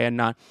is okay and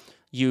not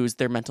use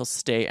their mental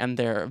state and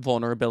their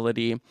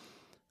vulnerability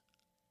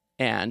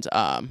and,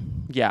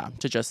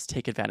 to just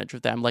take advantage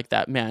of them like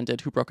that man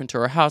did who broke into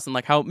her house and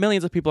like how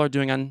millions of people are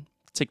doing on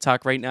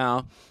TikTok right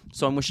now.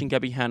 So I'm wishing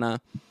Gabby Hanna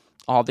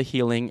all the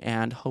healing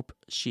and hope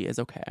she is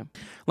okay.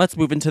 Let's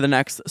move into the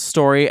next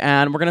story,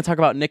 and we're going to talk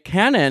about Nick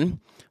Cannon,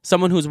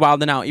 someone who's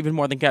wilding out even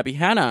more than Gabby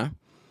Hanna.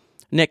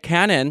 Nick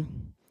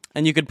Cannon,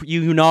 and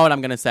you know what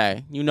I'm going to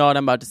say. You know what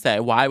I'm about to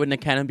say. Why would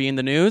Nick Cannon be in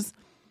the news?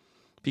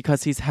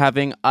 Because he's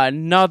having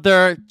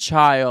another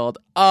child.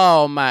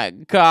 Oh my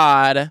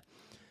God.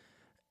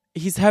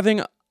 He's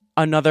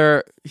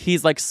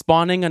like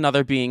spawning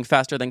another being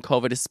faster than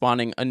COVID is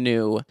spawning a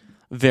new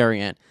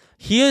variant.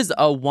 He is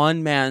a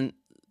one-man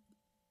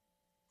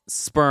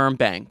sperm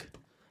bank.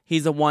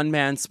 He's a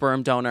one-man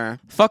sperm donor.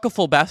 Fuck a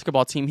full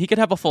basketball team. He could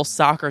have a full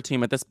soccer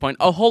team at this point.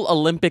 A whole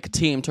Olympic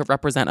team to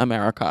represent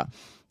America.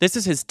 This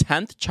is his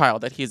 10th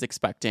child that he's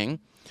expecting.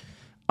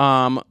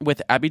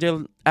 With Abby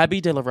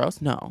De La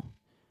Rose? No.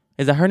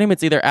 Is that her name?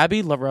 It's either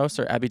Abby LaRose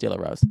or Abby De La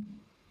Rose.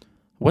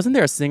 Wasn't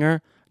there a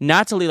singer?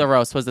 Natalie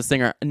LaRose was the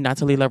singer.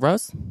 Natalie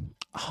LaRose?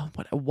 Oh,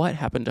 what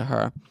happened to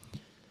her?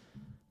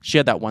 She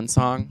had that one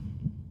song.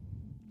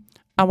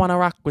 I want to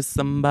rock with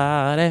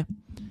somebody.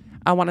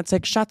 I want to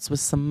take shots with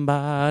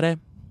somebody.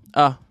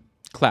 Oh,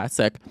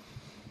 classic.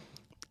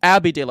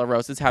 Abby De La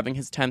Rose is having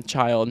his 10th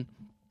child.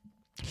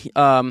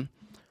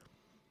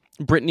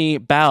 Brittany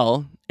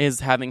Bell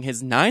is having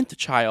his 9th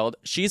child.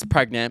 She's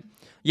pregnant.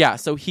 Yeah,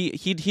 so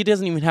he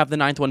doesn't even have the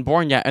 9th one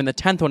born yet, and the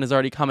 10th one is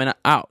already coming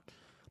out.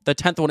 The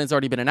 10th one has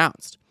already been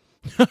announced.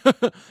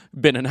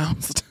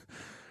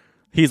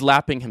 He's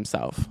lapping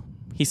himself.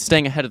 He's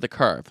staying ahead of the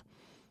curve.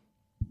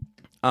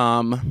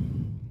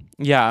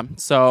 Yeah,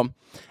 so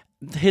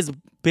his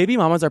baby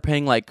mamas are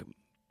playing like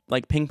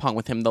ping pong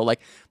with him though.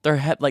 Like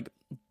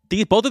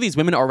both of these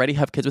women already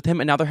have kids with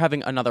him, and now they're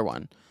having another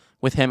one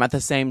with him at the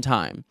same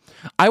time.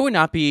 I would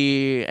not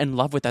be in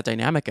love with that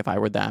dynamic if I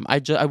were them. I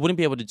wouldn't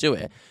be able to do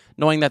it,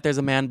 knowing that there's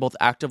a man both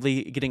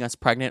actively getting us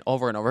pregnant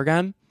over and over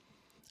again,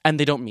 and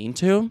they don't mean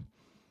to.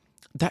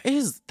 That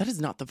is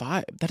not the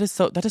vibe. That is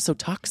so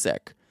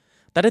toxic.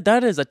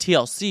 That is a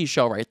TLC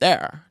show right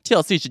there.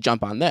 TLC should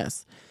jump on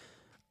this.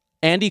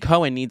 Andy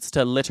Cohen needs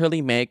to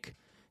literally make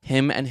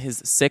him and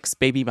his 6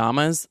 baby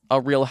mamas a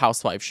Real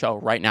Housewives show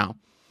right now.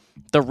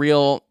 The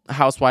Real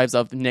Housewives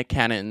of Nick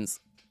Cannon's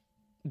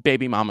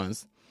baby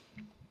mamas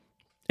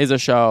is a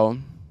show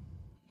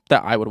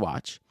that I would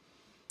watch.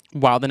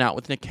 Wilding out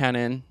with Nick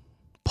Cannon,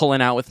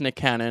 pulling out with Nick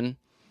Cannon.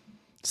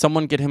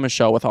 Someone get him a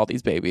show with all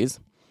these babies.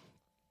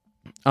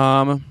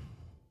 I'd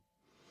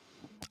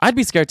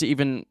be scared to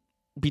even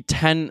be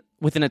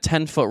within a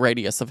 10-foot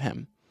radius of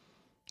him,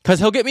 because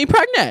he'll get me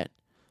pregnant.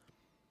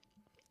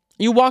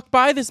 You walk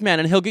by this man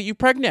and he'll get you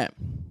pregnant.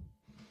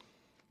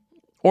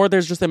 Or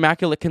there's just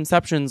immaculate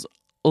conceptions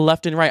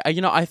left and right.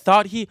 I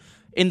thought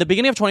in the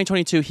beginning of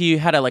 2022, he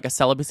had a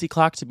celibacy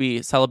clock to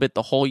be celibate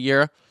the whole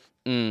year.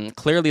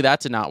 Clearly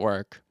that did not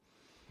work.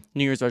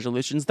 New Year's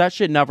resolutions, that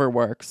shit never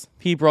works.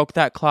 He broke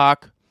that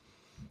clock.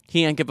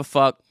 He ain't give a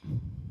fuck.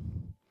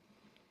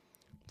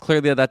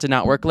 Clearly that did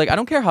not work. I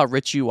don't care how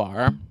rich you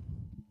are.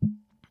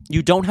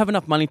 You don't have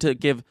enough money to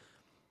give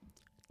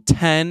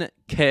 10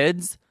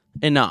 kids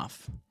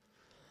enough.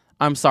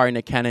 I'm sorry,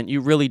 Nick Cannon. You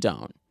really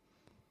don't.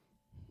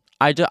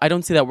 I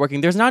don't see that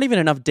working. There's not even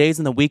enough days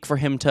in the week for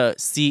him to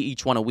see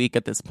each one a week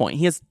at this point.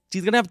 He's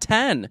going to have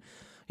 10.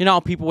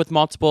 People with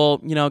multiple,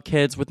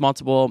 kids with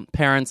multiple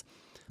parents,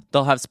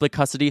 they'll have split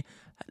custody.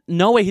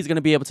 No way he's going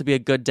to be able to be a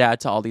good dad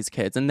to all these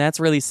kids. And that's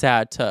really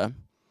sad to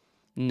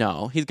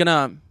know. He's going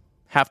to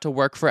have to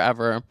work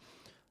forever,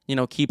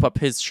 keep up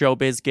his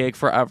showbiz gig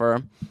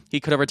forever. He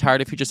could have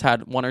retired if he just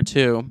had 1 or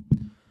 2.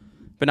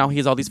 But now he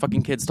has all these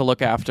fucking kids to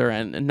look after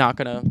and not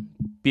going to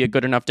be a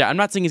good enough dad. I'm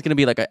not saying he's going to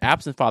be an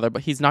absent father,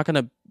 but he's not going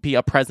to be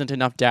a present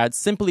enough dad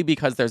simply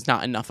because there's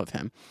not enough of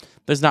him.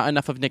 There's not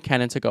enough of Nick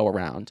Cannon to go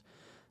around.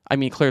 I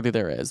mean, clearly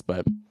there is,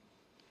 but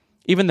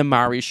even the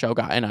Maury show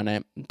got in on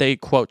it. They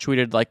quote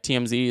tweeted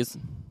TMZ's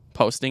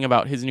posting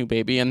about his new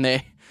baby,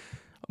 and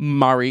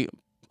Maury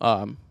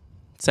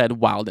said,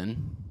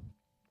 Wilden.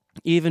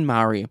 Even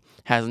Maury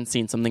hasn't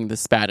seen something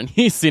this bad, and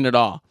he's seen it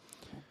all.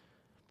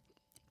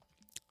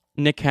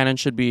 Nick Cannon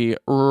should be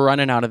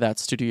running out of that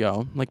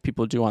studio like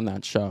people do on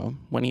that show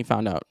when he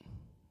found out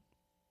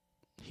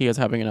he is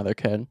having another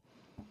kid.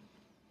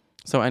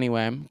 So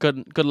anyway,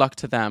 good luck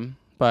to them.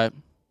 But,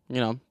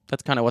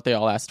 that's kind of what they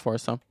all asked for,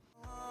 so.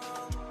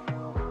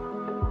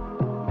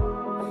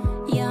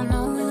 Yeah, I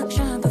know we look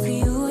shy, but for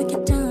you I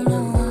get down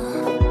low.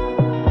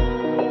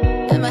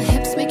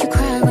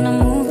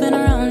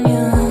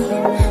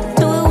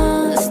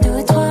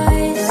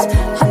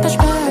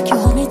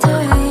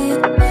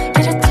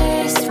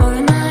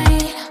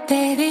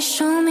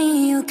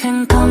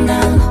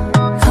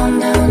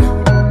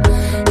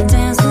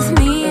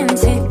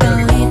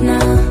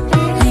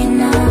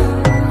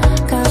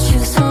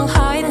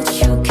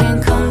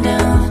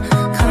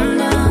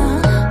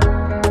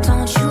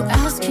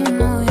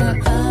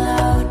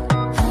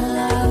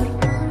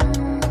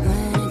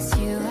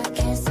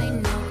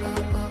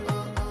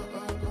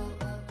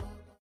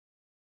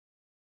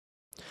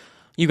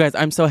 You guys,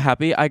 I'm so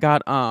happy. I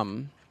got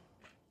a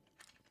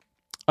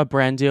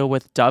brand deal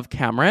with Dove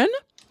Cameron.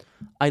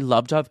 I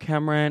love Dove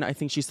Cameron. I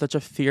think she's such a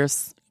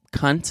fierce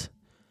cunt.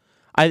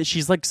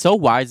 She's like so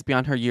wise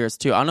beyond her years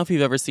too. I don't know if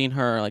you've ever seen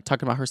her like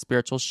talking about her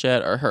spiritual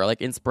shit or her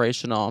like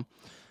inspirational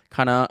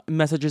kind of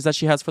messages that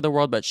she has for the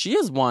world, but she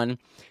is one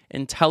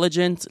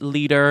intelligent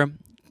leader,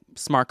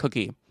 smart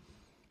cookie.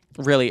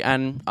 Really.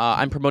 And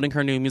I'm promoting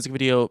her new music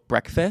video,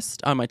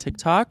 Breakfast, on my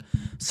TikTok.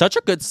 Such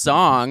a good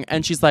song.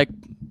 And she's like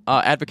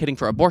advocating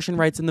for abortion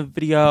rights in the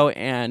video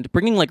and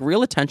bringing like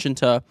real attention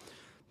to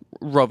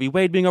Roe v.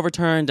 Wade being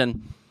overturned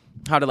and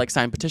how to like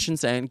sign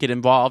petitions and get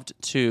involved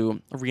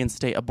to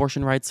reinstate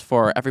abortion rights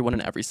for everyone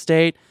in every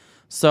state.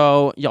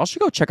 So y'all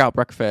should go check out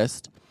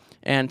Breakfast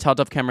and tell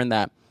Dove Cameron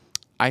that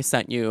I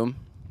sent you.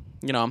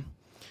 You know,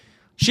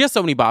 she has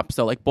so many bops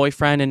though, like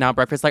Boyfriend and now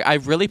Breakfast. Like I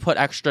really put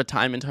extra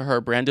time into her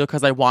brand deal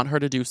because I want her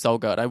to do so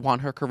good. I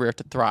want her career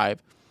to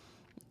thrive.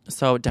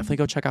 So definitely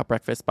go check out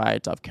Breakfast by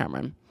Dove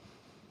Cameron.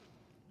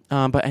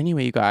 But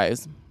anyway, you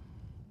guys,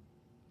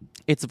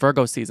 it's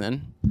Virgo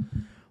season.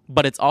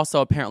 But it's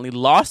also apparently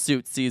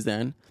lawsuit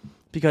season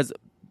because,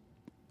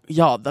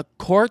 y'all, the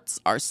courts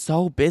are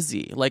so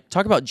busy. Like,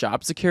 talk about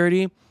job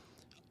security.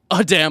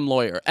 A damn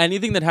lawyer.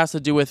 Anything that has to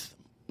do with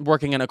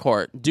working in a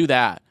court, do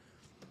that.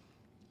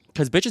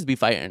 Because bitches be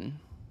fighting.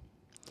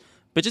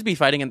 Bitches be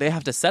fighting and they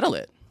have to settle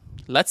it.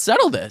 Let's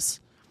settle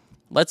this.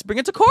 Let's bring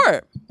it to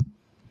court.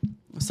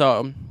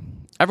 So,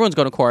 everyone's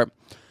going to court,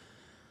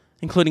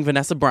 including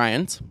Vanessa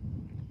Bryant,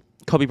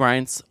 Kobe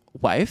Bryant's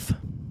wife.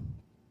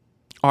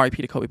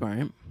 R.I.P. to Kobe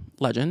Bryant.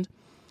 Legend.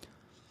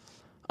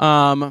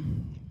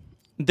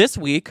 This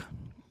week,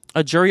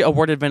 a jury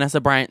awarded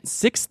Vanessa Bryant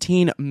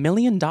 $16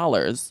 million.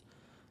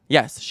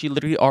 Yes, she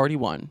literally already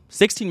won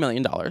 $16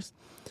 million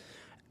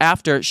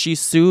after she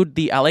sued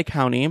the LA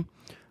County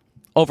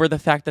over the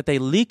fact that they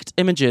leaked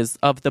images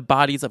of the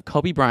bodies of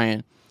Kobe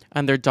Bryant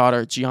and their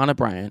daughter, Gianna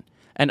Bryant,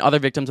 and other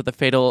victims of the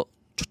fatal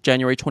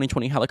January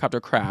 2020 helicopter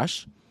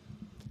crash.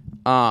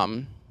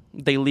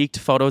 They leaked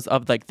photos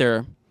of like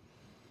their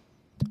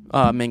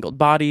mangled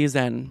bodies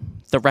and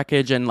the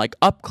wreckage and like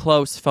up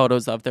close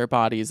photos of their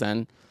bodies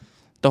and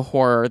the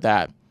horror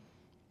that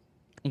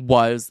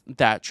was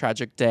that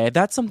tragic day.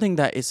 That's something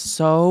that is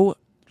so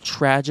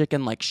tragic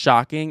and like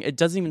shocking. It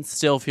doesn't even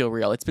still feel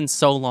real. It's been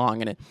so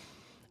long and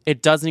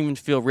it doesn't even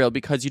feel real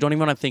because you don't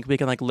even want to think we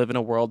can like live in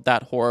a world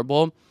that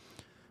horrible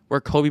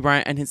where Kobe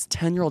Bryant and his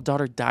 10-year-old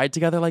daughter died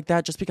together like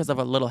that just because of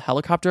a little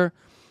helicopter.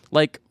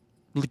 Like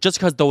just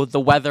because the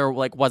weather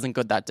like wasn't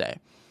good that day.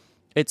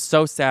 It's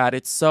so sad.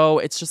 It's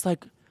just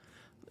like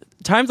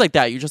times like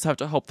that, you just have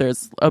to hope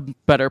there's a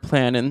better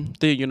plan in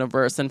the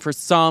universe. And for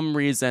some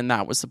reason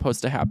that was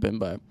supposed to happen,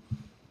 but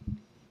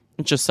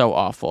it's just so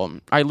awful.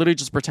 I literally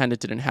just pretend it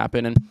didn't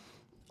happen. And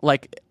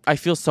like, I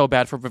feel so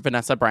bad for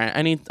Vanessa Bryant.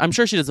 I mean, I'm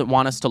sure she doesn't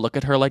want us to look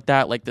at her like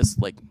that, like this,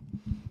 like,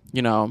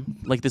 you know,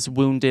 like this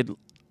wounded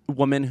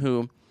woman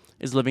who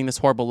is living this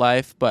horrible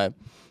life. But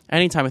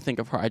anytime I think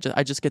of her,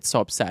 I just get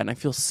so upset and I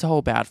feel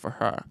so bad for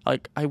her.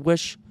 Like, I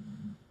wish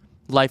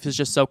life is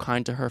just so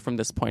kind to her from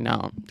this point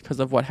out because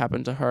of what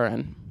happened to her,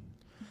 and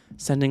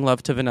sending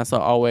love to Vanessa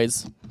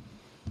always.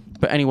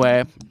 But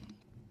anyway,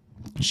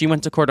 she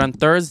went to court on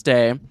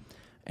Thursday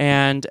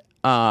and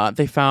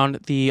they found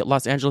the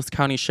Los Angeles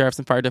County Sheriff's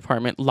and Fire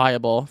Department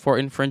liable for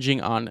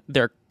infringing on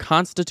their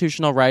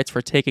constitutional rights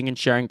for taking and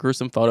sharing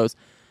gruesome photos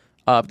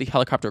of the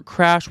helicopter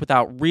crash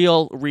without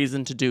real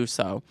reason to do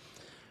so.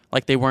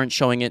 Like they weren't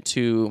showing it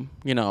to,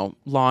 you know,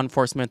 law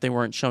enforcement. They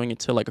weren't showing it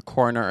to like a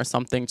coroner or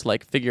something to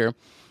like figure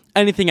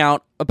anything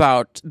out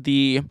about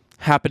the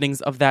happenings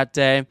of that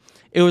day.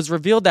 It was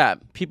revealed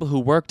that people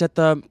who worked at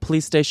the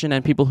police station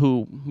and people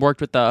who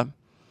worked with the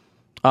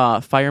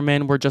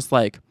firemen were just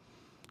like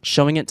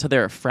showing it to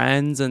their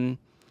friends and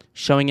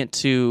showing it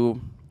to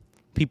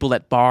people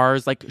at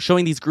bars, like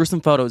showing these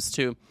gruesome photos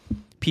to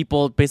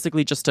people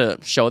basically just to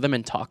show them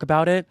and talk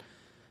about it,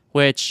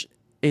 which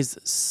is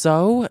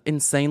so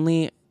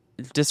insanely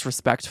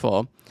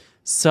disrespectful,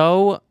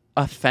 so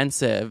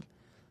offensive.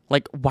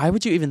 Like, why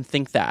would you even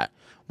think that?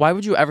 Why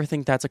would you ever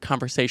think that's a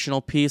conversational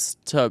piece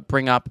to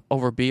bring up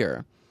over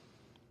beer?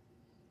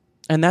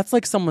 And that's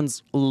like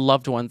someone's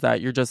loved ones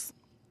that you're just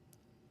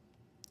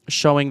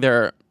showing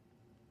their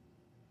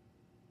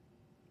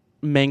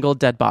mangled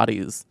dead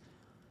bodies.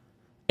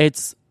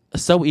 It's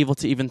so evil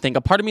to even think.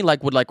 A part of me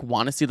like would like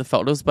want to see the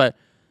photos, but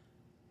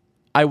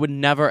I would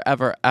never,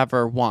 ever,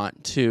 ever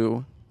want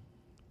to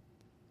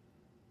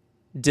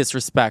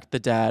disrespect the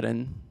dead,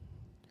 and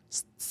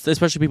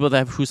especially people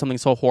that who something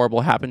so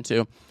horrible happened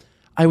to.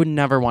 I would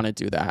never want to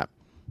do that.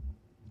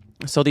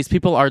 So these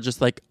people are just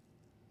like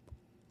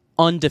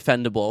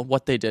undefendable.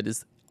 What they did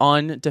is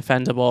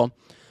undefendable.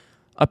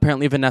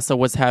 Apparently Vanessa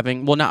was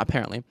having, well, not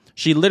apparently.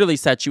 She literally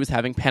said she was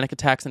having panic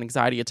attacks and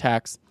anxiety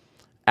attacks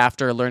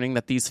after learning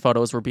that these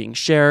photos were being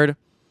shared.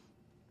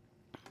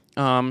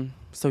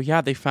 So yeah,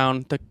 they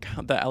found the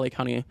LA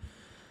County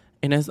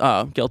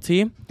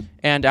guilty.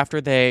 And after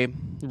they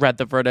read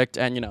the verdict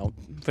and, you know,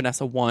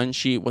 Vanessa won,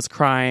 she was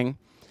crying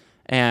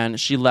and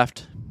she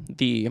left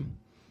the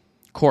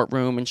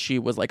courtroom, and she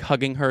was like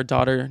hugging her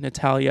daughter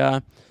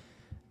Natalia,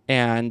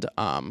 and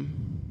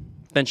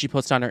then she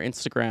posted on her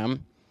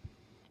Instagram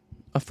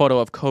a photo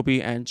of Kobe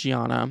and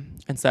Gianna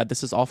and said,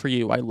 "This is all for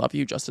you. I love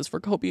you. Justice for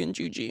Kobe and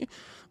Gigi."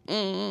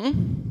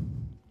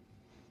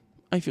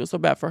 I feel so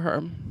bad for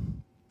her.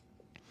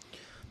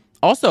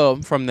 Also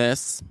from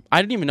this,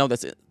 I didn't even know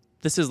this.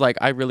 This is like,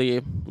 I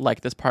really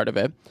like this part of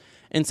it.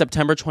 In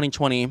September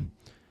 2020,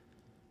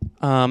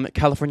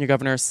 California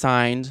governor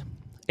signed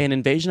an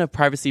invasion of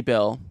privacy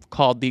bill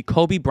called the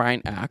Kobe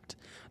Bryant Act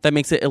that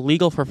makes it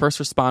illegal for first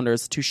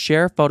responders to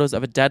share photos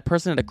of a dead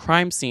person at a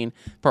crime scene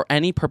for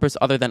any purpose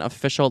other than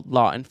official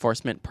law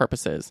enforcement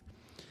purposes.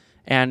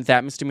 And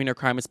that misdemeanor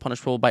crime is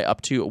punishable by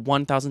up to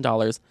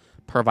 $1,000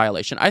 per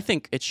violation. I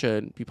think it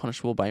should be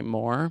punishable by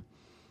more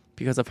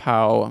because of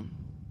how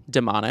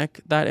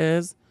demonic that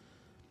is.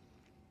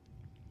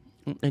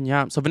 And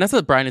yeah, so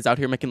Vanessa Bryant is out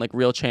here making like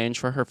real change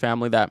for her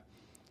family that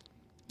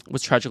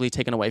was tragically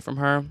taken away from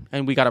her,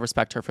 and we gotta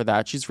respect her for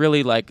that. She's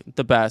really like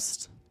the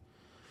best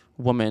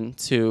woman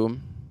to,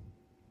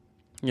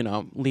 you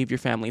know, leave your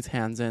family's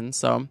hands in.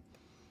 So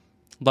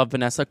love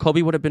Vanessa.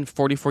 Kobe would have been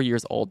 44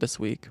 years old this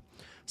week.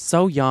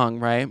 So young,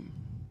 right?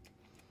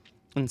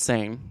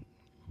 Insane.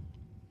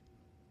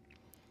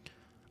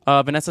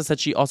 Vanessa said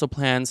she also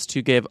plans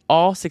to give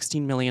all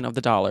 $16 million of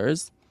the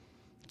dollars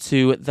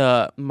to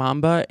the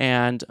Mamba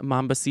and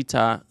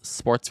Mambacita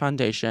Sports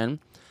Foundation.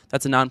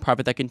 That's a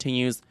nonprofit that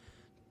continues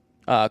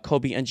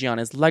Kobe and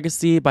Gianna's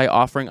legacy by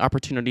offering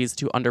opportunities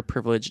to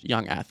underprivileged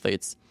young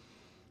athletes.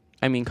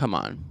 I mean, come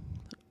on.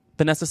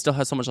 Vanessa still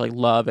has so much like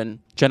love and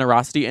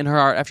generosity in her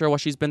heart after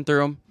what she's been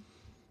through.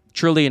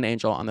 Truly an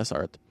angel on this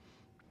earth.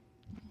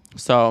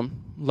 So,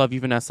 love you,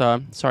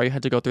 Vanessa. Sorry you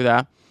had to go through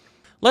that.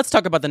 Let's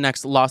talk about the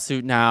next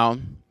lawsuit now.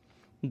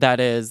 That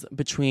is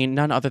between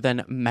none other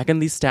than Megan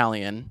Thee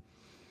Stallion.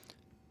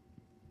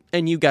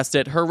 And you guessed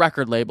it, her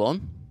record label.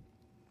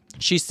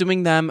 She's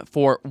suing them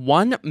for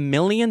 $1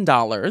 million.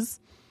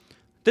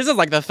 This is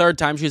like the third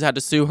time she's had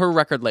to sue her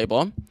record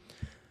label.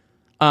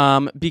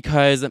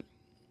 Because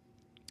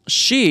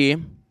she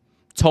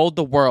told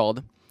the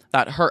world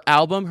that her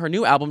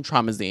new album,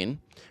 Traumazine,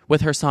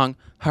 with her song,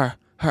 her,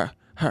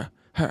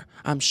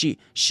 I'm she,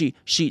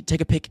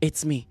 take a pic,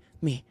 it's me.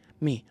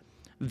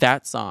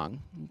 That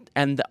song.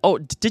 And,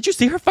 did you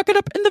see her fuck it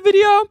up in the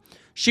video?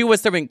 She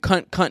was serving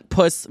cunt,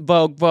 puss,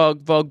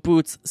 vogue,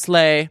 boots,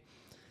 slay,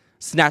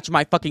 snatch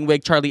my fucking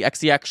wig, Charlie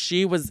XCX.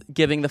 She was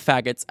giving the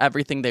faggots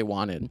everything they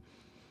wanted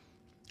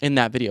in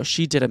that video.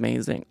 She did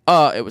amazing.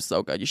 It was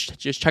so good. You should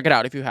just check it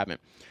out if you haven't.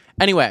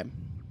 Anyway,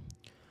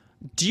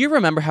 do you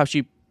remember how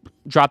she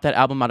dropped that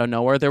album out of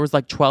nowhere? There was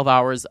like 12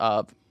 hours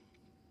of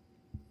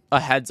a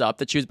heads up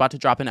that she was about to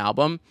drop an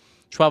album.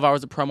 12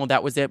 hours of promo,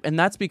 that was it. And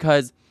that's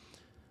because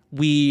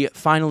we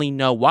finally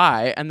know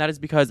why. And that is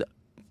because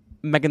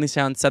Megan Thee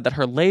Stallion said that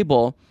her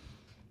label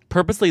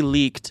purposely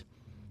leaked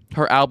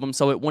her album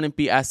so it wouldn't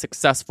be as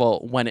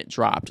successful when it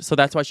dropped. So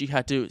that's why she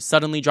had to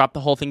suddenly drop the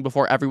whole thing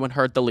before everyone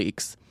heard the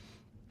leaks.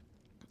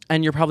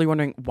 And you're probably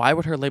wondering, why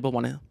would her label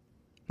want to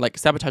like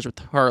sabotage with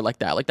her like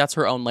that? Like, that's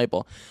her own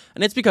label.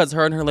 And it's because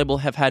her and her label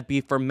have had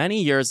beef for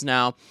many years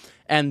now.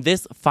 And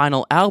this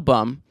final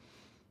album,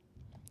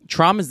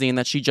 Traumazine,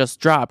 that she just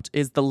dropped,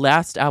 is the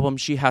last album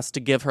she has to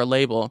give her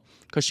label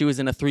because she was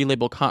in a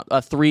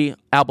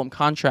 3-album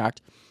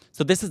contract.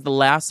 So this is the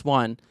last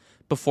one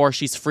before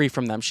she's free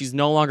from them. She's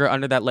no longer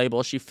under that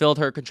label. She filled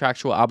her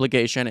contractual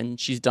obligation and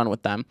she's done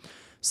with them.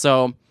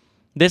 So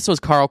this was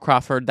Carl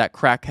Crawford, that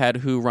crackhead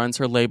who runs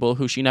her label,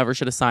 who she never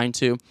should have signed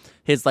to,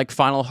 his like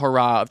final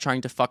hurrah of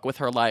trying to fuck with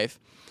her life.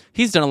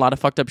 He's done a lot of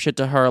fucked up shit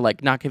to her,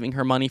 like not giving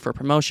her money for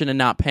promotion and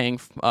not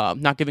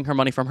giving her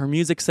money from her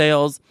music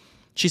sales.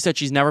 She said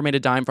she's never made a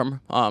dime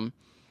from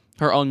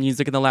her own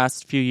music in the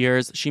last few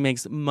years. She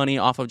makes money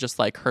off of just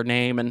like her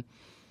name and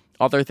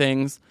other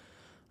things.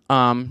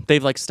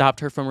 They've like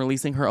stopped her from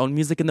releasing her own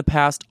music in the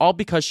past, all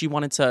because she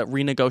wanted to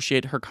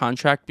renegotiate her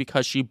contract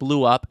because she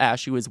blew up as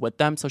she was with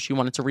them. So she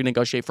wanted to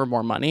renegotiate for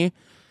more money.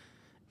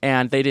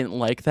 And they didn't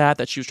like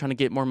that she was trying to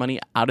get more money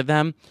out of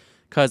them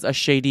because a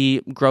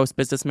shady, gross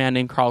businessman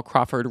named Carl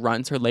Crawford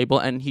runs her label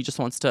and he just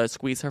wants to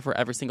squeeze her for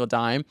every single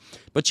dime.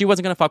 But she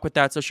wasn't going to fuck with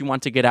that, so she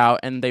wanted to get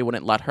out and they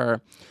wouldn't let her.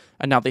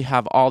 And now they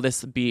have all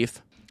this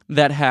beef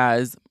that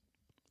has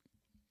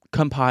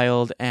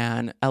compiled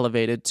and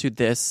elevated to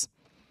this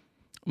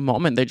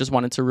moment. They just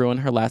wanted to ruin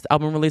her last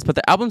album release, but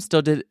the album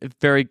still did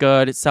very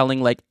good. It's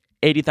selling like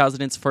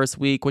 80,000 in its first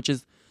week, which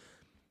is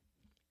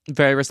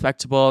very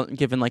respectable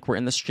given like we're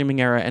in the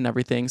streaming era and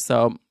everything.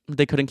 So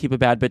they couldn't keep a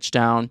bad bitch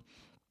down.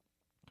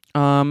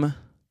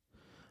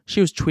 She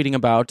was tweeting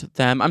about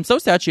them. I'm so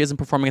sad she isn't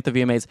performing at the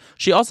VMAs.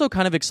 She also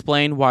kind of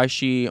explained why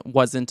she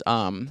wasn't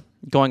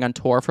going on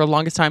tour for the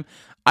longest time.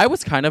 I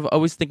was kind of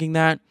always thinking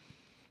that,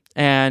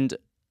 and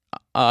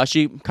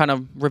she kind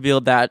of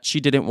revealed that she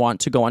didn't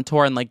want to go on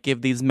tour and like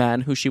give these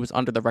men who she was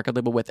under the record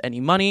label with any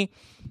money.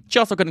 She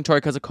also couldn't tour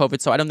because of COVID,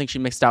 so I don't think she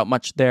missed out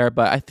much there,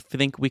 but I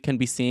think we can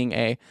be seeing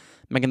a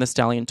Megan Thee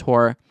Stallion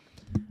tour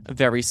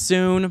very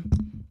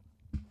soon.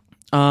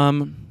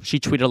 She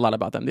tweeted a lot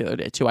about them the other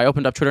day too. I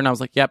opened up Twitter and I was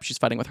like, yep, she's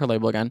fighting with her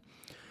label again.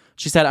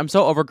 She said, I'm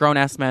so over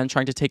grown-ass men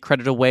trying to take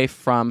credit away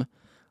from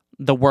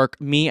the work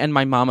me and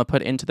my mama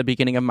put into the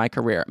beginning of my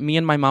career. Me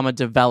and my mama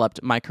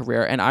developed my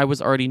career, and I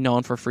was already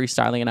known for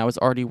freestyling, and I was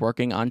already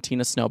working on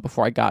Tina Snow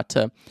before I got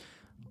to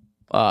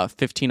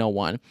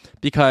 1501,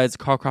 because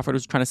Carl Crawford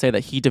was trying to say that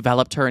he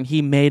developed her and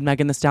he made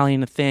Megan Thee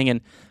Stallion a thing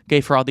and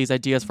gave her all these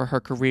ideas for her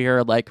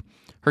career, like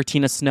her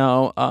Tina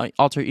Snow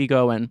alter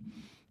ego and,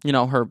 you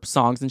know, her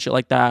songs and shit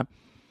like that.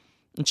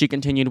 And she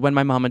continued, when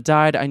my mama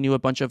died, I knew a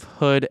bunch of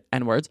hood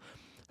N-words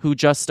who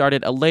just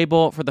started a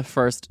label for the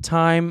first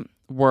time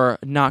were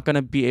not going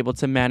to be able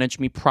to manage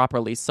me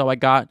properly. So I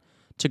got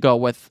to go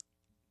with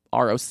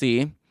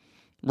ROC,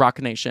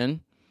 Rock Nation.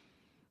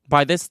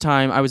 By this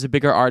time, I was a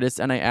bigger artist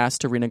and I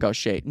asked to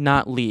renegotiate,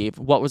 not leave.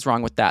 What was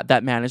wrong with that?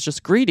 That man is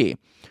just greedy.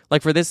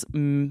 Like, for this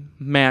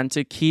man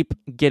to keep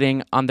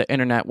getting on the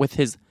internet with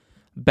his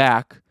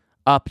back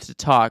up to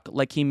talk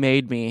like he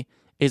made me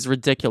is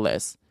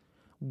ridiculous.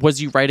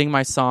 Was you writing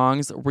my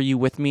songs? Were you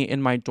with me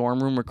in my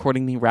dorm room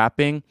recording me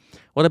rapping?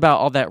 What about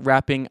all that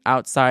rapping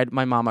outside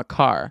my mama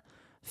car?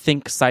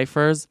 Think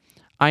ciphers?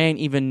 I ain't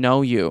even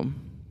know you.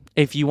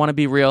 If you want to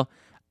be real,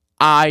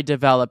 I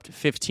developed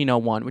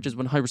 1501, which is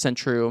 100%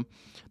 true.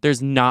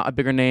 There's not a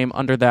bigger name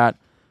under that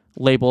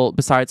label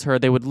besides her.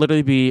 They would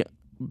literally be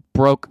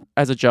broke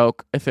as a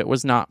joke if it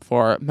was not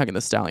for Megan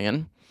Thee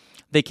Stallion.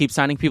 They keep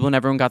signing people and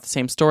everyone got the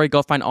same story.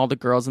 Go find all the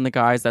girls and the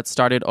guys that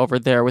started over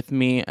there with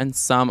me and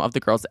some of the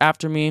girls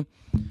after me.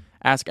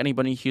 Ask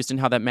anybody in Houston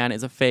how that man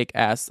is a fake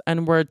ass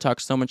N-word.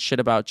 Talk so much shit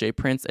about Jay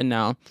Prince and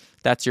now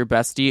that's your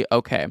bestie.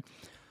 Okay.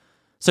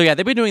 So yeah,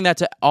 they've been doing that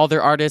to all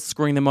their artists,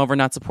 screwing them over,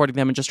 not supporting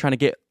them, and just trying to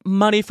get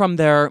money from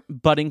their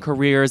budding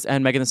careers,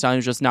 and Megan Thee Stallion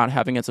is just not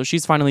having it. So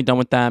she's finally done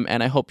with them,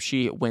 and I hope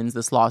she wins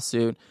this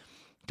lawsuit,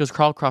 because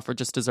Carl Crawford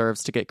just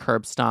deserves to get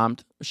curb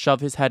stomped, shove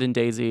his head in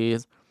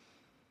daisies,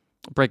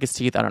 break his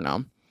teeth, I don't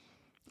know.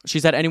 She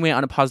said, anyway,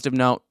 on a positive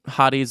note,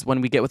 hotties, when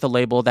we get with a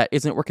label that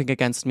isn't working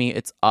against me,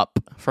 it's up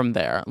from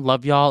there.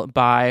 Love y'all,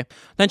 bye.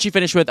 Then she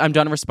finished with, I'm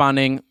done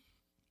responding,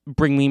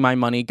 bring me my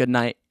money, good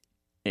night,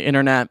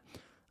 internet.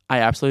 I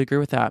absolutely agree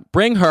with that.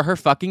 Bring her her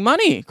fucking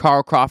money,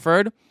 Carl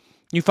Crawford.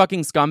 You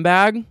fucking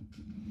scumbag.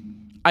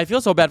 I feel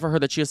so bad for her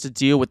that she has to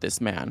deal with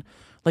this man.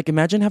 Like,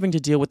 imagine having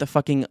to deal with a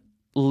fucking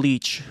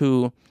leech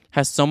who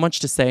has so much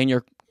to say in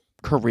your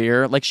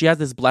career. Like, she has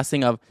this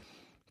blessing of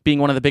being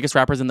one of the biggest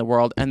rappers in the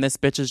world, and this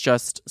bitch is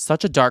just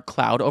such a dark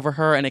cloud over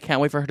her, and I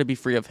can't wait for her to be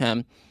free of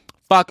him.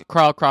 Fuck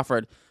Carl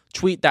Crawford.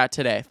 Tweet that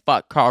today.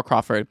 Fuck Carl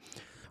Crawford.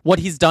 What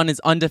he's done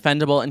is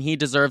undefendable, and he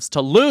deserves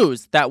to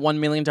lose that $1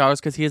 million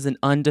because he is an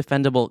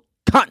undefendable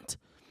cunt.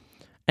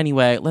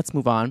 Anyway, let's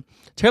move on.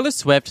 Taylor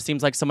Swift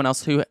seems like someone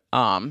else who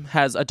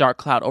has a dark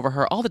cloud over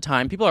her all the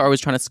time. People are always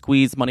trying to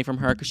squeeze money from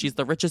her because she's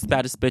the richest,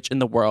 baddest bitch in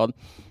the world.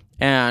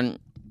 And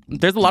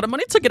there's a lot of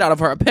money to get out of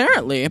her,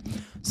 apparently.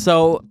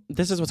 So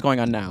this is what's going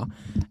on now.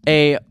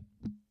 A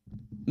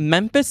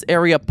Memphis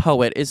area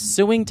poet is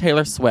suing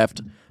Taylor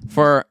Swift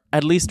for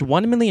at least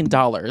 $1 million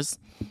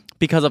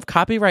because of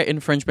copyright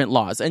infringement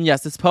laws. And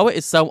yes, this poet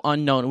is so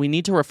unknown. We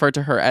need to refer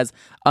to her as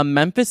a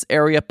Memphis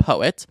area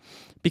poet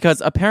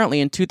because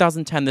apparently in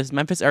 2010, this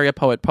Memphis area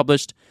poet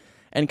published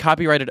and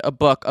copyrighted a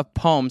book of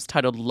poems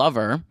titled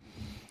Lover.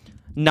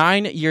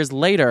 9 years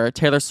later,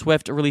 Taylor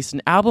Swift released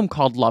an album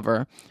called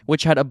Lover,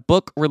 which had a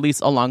book release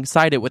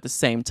alongside it with the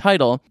same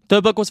title.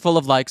 The book was full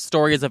of like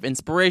stories of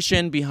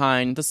inspiration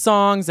behind the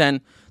songs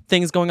and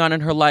things going on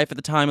in her life at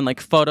the time and like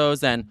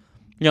photos and,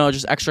 you know,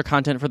 just extra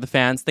content for the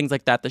fans, things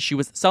like that she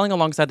was selling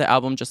alongside the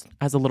album just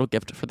as a little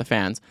gift for the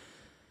fans.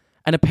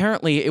 And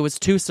apparently it was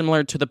too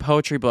similar to the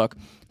poetry book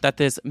that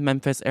this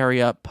Memphis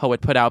area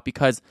poet put out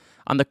because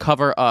on the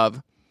cover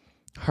of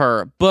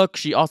her book,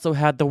 she also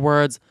had the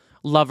words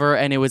Lover,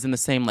 and it was in the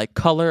same like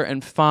color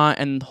and font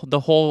and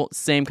the whole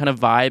same kind of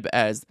vibe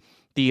as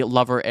the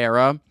Lover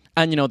era.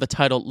 And, you know, the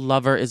title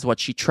Lover is what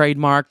she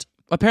trademarked.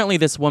 Apparently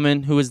this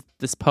woman who is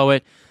this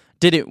poet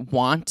didn't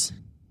want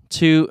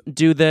to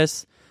do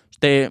this.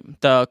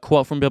 The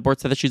quote from Billboard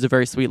said that she's a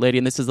very sweet lady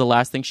and this is the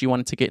last thing she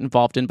wanted to get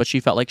involved in, but she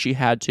felt like she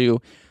had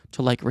to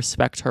like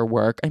respect her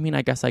work. I mean,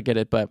 I guess I get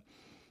it, but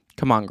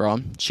come on,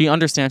 girl. She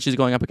understands she's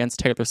going up against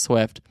Taylor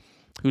Swift,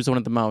 who's one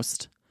of the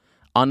most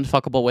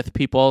unfuckable with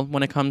people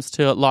when it comes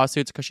to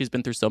lawsuits because she's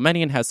been through so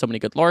many and has so many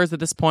good lawyers at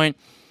this point.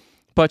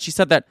 But she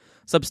said that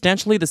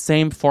substantially the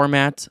same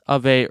format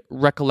of a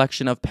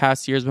recollection of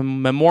past years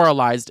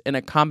memorialized in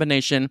a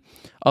combination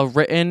of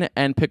written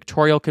and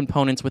pictorial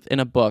components within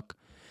a book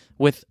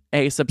with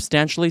a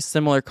substantially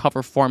similar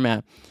cover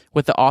format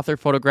with the author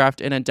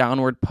photographed in a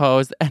downward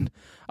pose and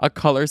a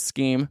color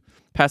scheme,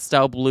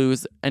 pastel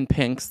blues and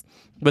pinks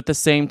with the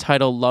same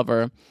title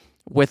Lover,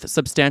 with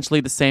substantially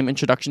the same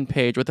introduction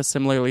page with a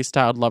similarly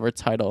styled Lover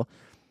title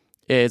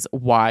is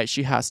why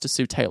she has to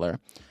sue Taylor.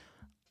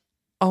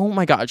 Oh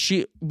my God.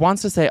 She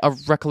wants to say a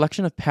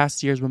recollection of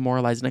past years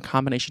memorialized in a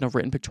combination of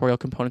written pictorial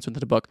components within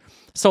the book.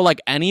 So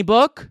like any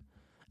book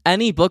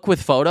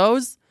with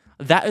photos,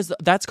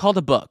 that's called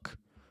a book.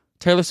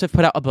 Taylor Swift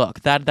put out a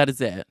book. That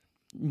is it.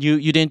 You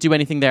didn't do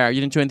anything there.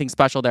 You didn't do anything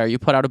special there. You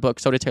put out a book.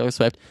 So did Taylor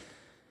Swift.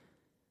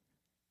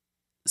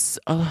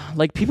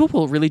 Like, people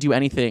will really do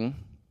anything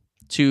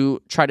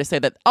to try to say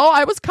that, oh,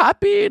 I was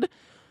copied.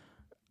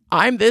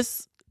 I'm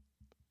this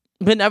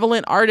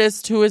benevolent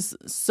artist who is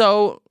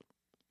so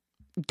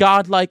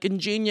godlike and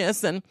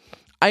genius, and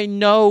I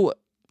know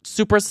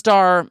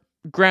superstar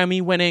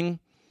Grammy-winning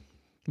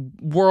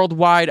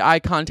worldwide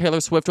icon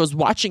Taylor Swift was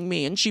watching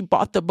me, and she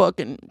bought the book,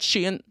 and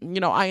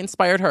I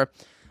inspired her.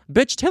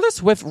 Bitch, Taylor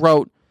Swift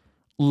wrote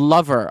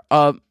Lover,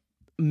 a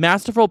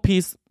masterful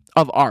piece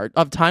of art,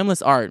 of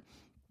timeless art,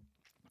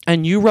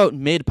 and you wrote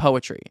mid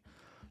poetry.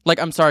 Like,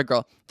 I'm sorry,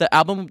 girl. The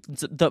album,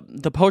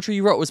 the poetry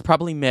you wrote was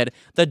probably mid.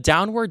 The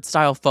downward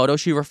style photo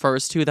she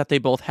refers to that they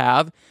both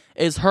have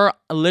is her,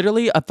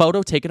 literally a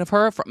photo taken of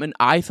her from an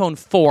iPhone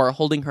 4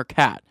 holding her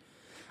cat.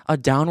 A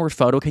downward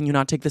photo, can you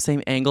not take the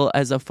same angle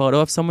as a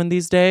photo of someone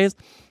these days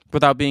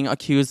without being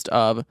accused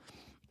of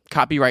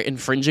copyright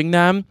infringing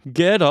them?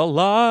 Get a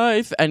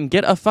life and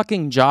get a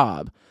fucking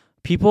job.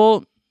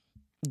 People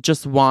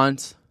just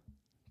want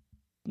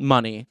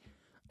money.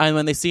 And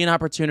when they see an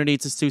opportunity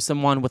to sue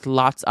someone with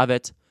lots of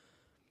it,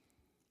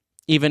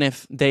 even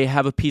if they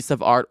have a piece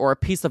of art or a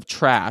piece of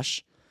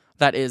trash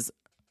that is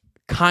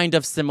kind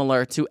of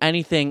similar to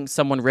anything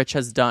someone rich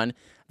has done,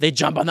 they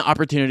jump on the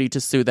opportunity to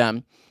sue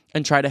them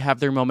and try to have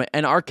their moment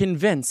and are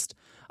convinced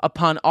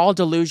upon all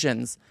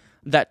delusions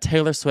that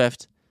Taylor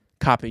Swift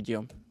copied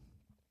you.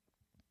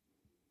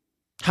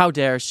 How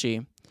dare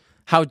she?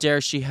 How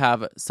dare she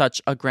have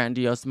such a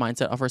grandiose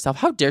mindset of herself?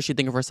 How dare she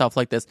think of herself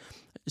like this?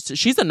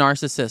 She's a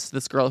narcissist,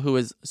 this girl who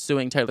is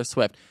suing Taylor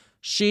Swift.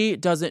 She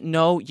doesn't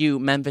know you,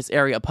 Memphis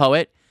area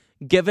poet.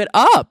 Give it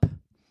up.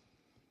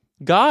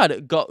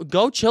 God,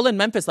 go chill in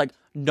Memphis. Like,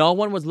 no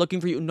one was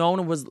looking for you. No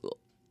one was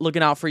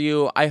looking out for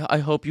you. I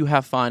hope you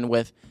have fun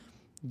with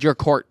your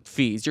court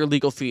fees, your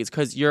legal fees,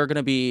 because you're going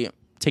to be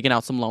taking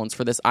out some loans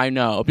for this. I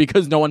know,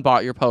 because no one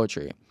bought your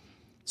poetry.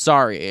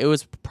 Sorry. It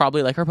was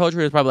probably like, her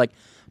poetry was probably like,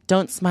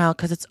 don't smile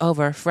because it's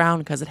over, frown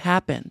because it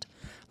happened.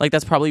 Like,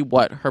 that's probably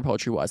what her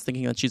poetry was,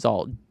 thinking that she's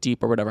all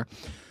deep or whatever.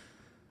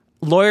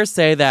 Lawyers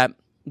say that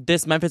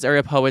this Memphis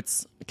area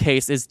poet's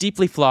case is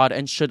deeply flawed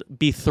and should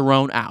be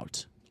thrown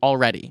out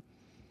already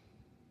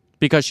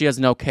because she has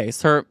no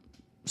case. Her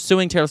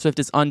suing Taylor Swift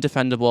is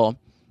undefendable.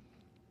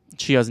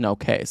 She has no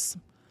case.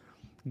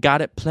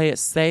 Got it, play it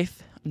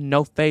safe.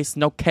 No face,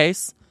 no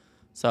case.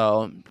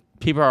 So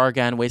people are,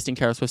 again, wasting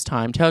Taylor Swift's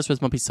time. Taylor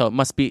Swift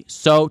must be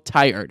so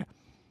tired.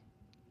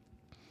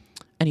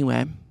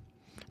 Anyway,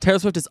 Taylor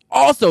Swift is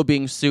also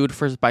being sued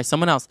by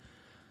someone else.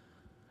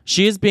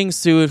 She is being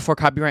sued for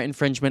copyright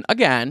infringement.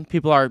 Again,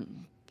 people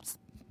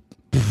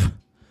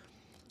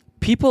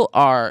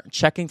are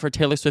checking for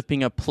Taylor Swift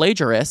being a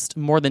plagiarist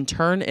more than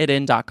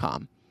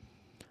Turnitin.com.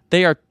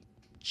 They are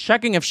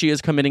checking if she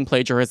is committing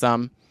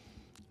plagiarism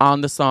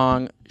on the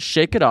song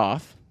Shake It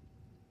Off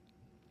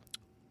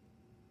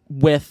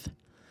with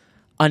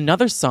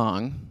another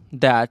song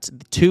that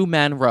two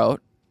men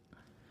wrote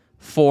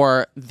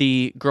for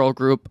the girl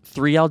group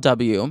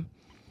 3LW.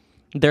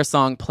 Their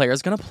song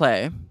Player's Gonna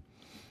Play.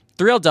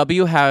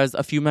 3LW has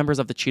a few members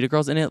of the Cheetah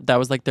Girls in it. That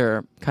was like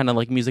their kind of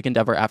like music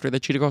endeavor after the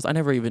Cheetah Girls. I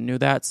never even knew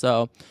that.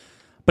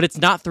 But it's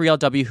not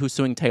 3LW who's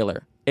suing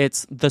Taylor.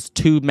 It's the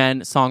two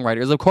men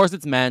songwriters. Of course,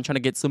 it's men trying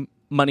to get some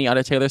money out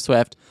of Taylor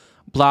Swift.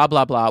 Blah,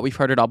 blah, blah. We've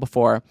heard it all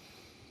before.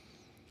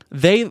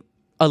 They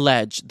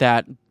allege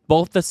that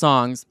both the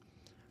songs,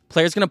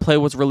 Player's Gonna Play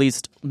was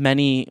released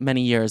many,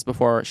 many years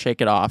before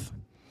Shake It Off.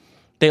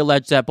 They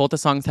allege that both the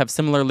songs have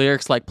similar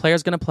lyrics like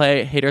Player's Gonna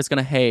Play, Haters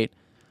Gonna Hate,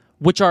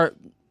 which are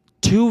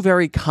two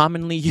very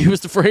commonly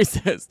used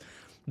phrases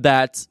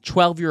that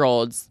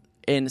 12-year-olds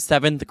in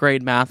 7th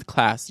grade math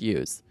class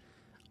use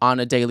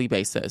on a daily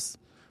basis.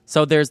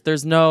 So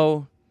there's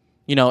no,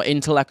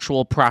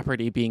 intellectual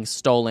property being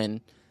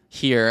stolen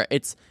here.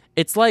 It's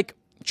like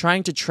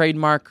trying to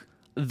trademark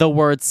the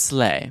word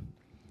slay.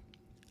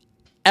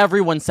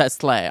 Everyone says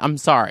slay. I'm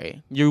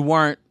sorry. You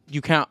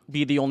can't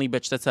be the only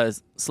bitch that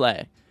says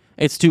slay.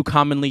 It's too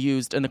commonly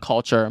used in the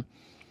culture.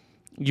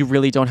 You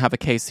really don't have a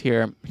case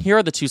here. Here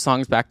are the two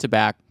songs back to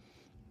back.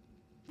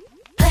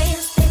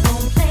 Players, they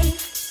gon' play,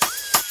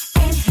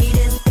 and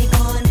haters, they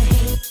gonna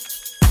hate.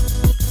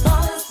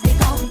 Ballers, they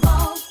gon'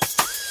 ball,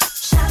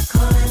 shot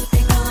callers,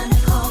 they gonna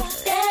call.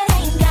 That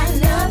ain't got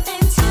nothing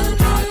to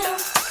do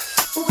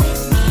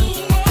with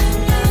me and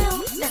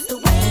you. That's the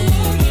way it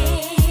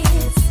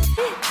is.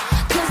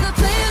 'Cause the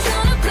players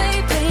gonna play,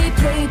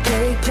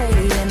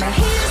 and the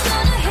haters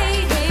gonna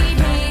hate,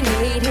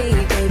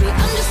 baby.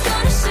 I'm just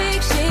gonna shake.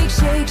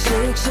 Shake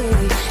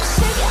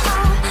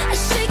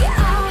it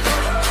off.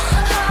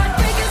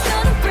 Heartbreakers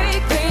gonna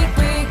break.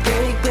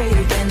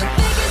 And the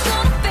fakers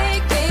gonna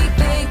fake,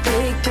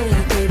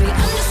 baby.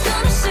 I'm just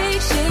gonna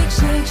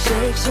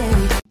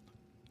shake.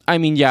 I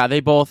mean, yeah, they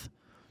both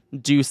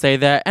do say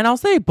that. And I'll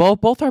say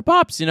both are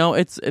bops,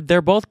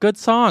 they're both good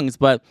songs,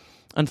 but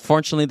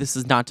unfortunately this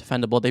is not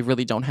defendable. They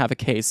really don't have a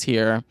case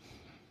here.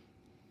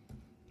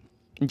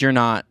 You're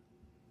not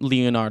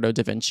Leonardo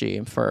da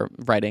Vinci for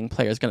writing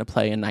Players Gonna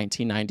Play in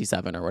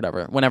 1997 or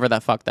whatever, whenever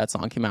that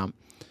song came out.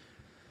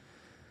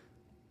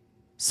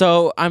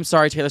 So I'm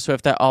sorry, Taylor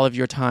Swift, that all of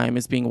your time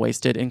is being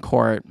wasted in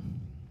court.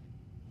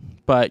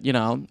 But, you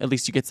know, at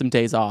least you get some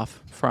days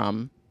off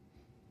from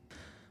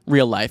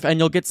real life. And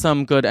you'll get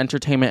some good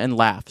entertainment and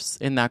laughs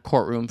in that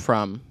courtroom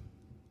from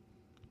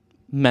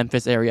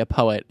Memphis area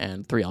poet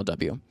and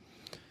 3LW.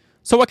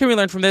 So what can we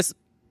learn from this?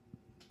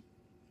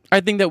 I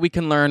think that we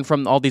can learn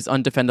from all these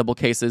undefendable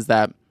cases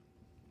that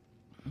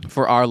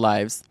for our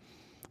lives,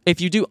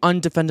 if you do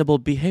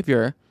undefendable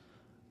behavior,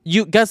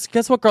 you guess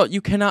what, girl?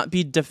 You cannot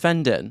be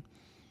defended.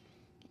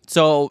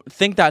 So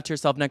think that to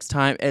yourself next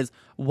time is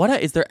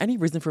there any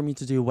reason for me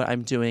to do what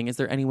I'm doing? Is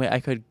there any way I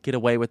could get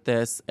away with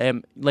this?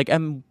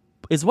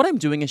 Is what I'm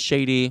doing is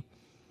shady?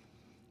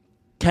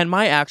 Can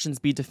my actions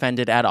be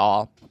defended at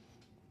all?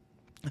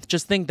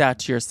 Just think that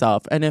to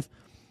yourself. And if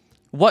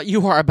what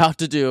you are about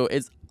to do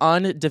is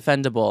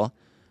undefendable,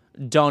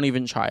 don't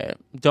even try it.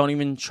 Don't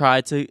even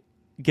try to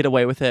get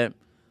away with it,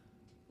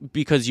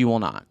 because you will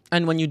not.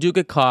 And when you do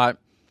get caught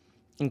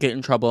and get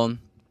in trouble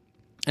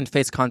and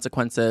face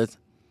consequences,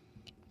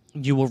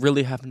 you will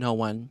really have no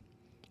one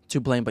to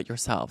blame but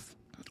yourself.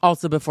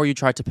 Also, before you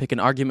try to pick an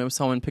argument with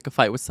someone, pick a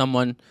fight with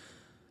someone,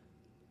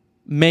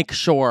 make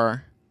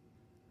sure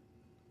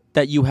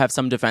that you have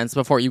some defense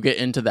before you get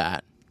into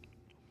that.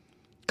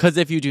 Because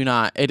if you do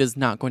not, it is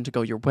not going to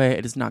go your way.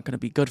 It is not going to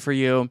be good for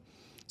you.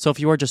 So if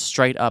you are just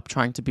straight up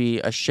trying to be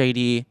a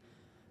shady,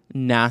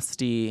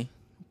 nasty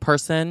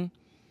person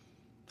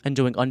and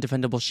doing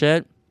undefendable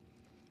shit,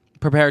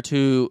 prepare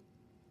to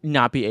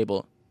not be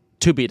able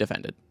to be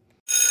defended.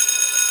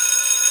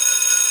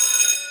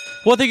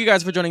 Well, thank you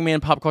guys for joining me in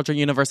Pop Culture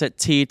Universe at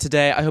Tea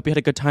today. I hope you had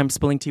a good time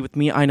spilling tea with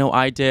me. I know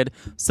I did.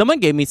 Someone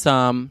gave me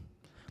some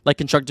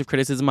constructive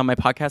criticism on my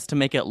podcast to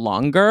make it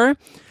longer.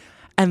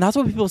 And that's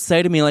what people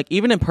say to me.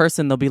 Even in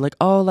person, they'll be like,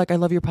 oh, I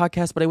love your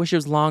podcast, but I wish it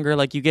was longer.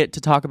 You get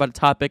to talk about a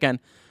topic and,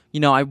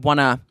 I want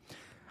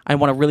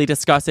to really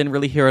discuss it and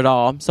really hear it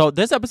all. So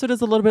this episode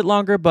is a little bit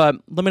longer, but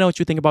let me know what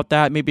you think about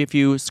that. Maybe if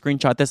you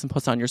screenshot this and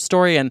post it on your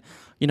story and,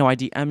 I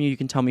DM you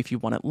can tell me if you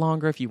want it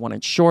longer, if you want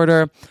it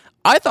shorter.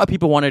 I thought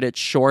people wanted it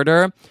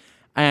shorter,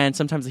 and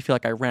sometimes I feel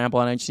like I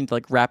ramble and I just need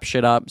to wrap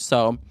shit up.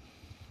 So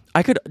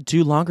I could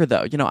do longer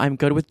though. I'm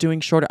good with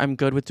doing shorter. I'm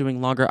good with doing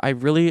longer. I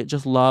really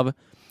just love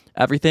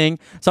everything.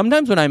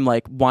 Sometimes when I'm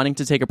wanting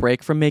to take a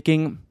break from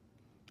making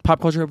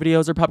pop culture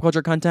videos or pop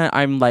culture content,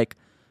 I'm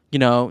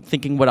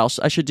thinking what else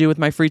I should do with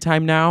my free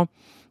time now.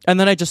 And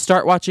then I just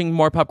start watching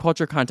more pop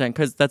culture content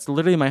because that's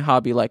literally my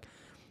hobby.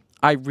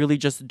 I really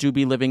just do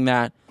be living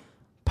that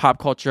pop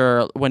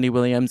culture, Wendy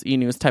Williams,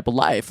 E-News type of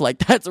life.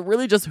 That's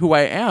really just who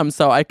I am.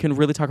 So I can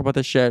really talk about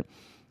this shit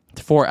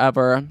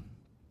forever.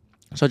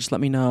 So just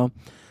let me know.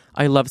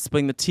 I love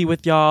spilling the tea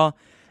with y'all.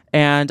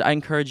 And I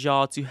encourage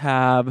y'all to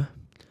have...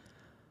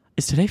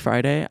 Is today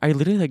Friday? I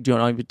literally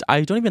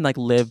don't even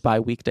live by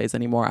weekdays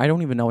anymore. I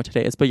don't even know what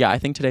today is. But yeah, I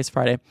think today's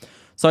Friday.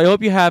 So I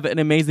hope you have an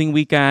amazing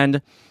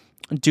weekend.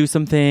 Do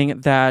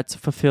something that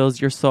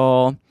fulfills your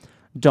soul.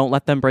 Don't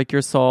let them break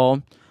your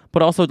soul.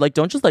 But also,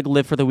 don't just,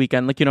 live for the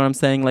weekend. You know what I'm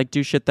saying?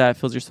 Do shit that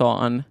fills your soul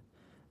on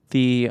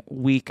the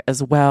week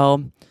as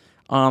well.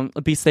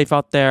 Be safe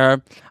out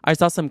there. I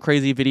saw some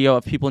crazy video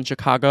of people in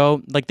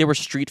Chicago. They were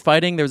street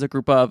fighting. There was a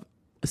group of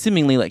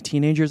seemingly,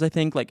 teenagers, I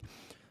think,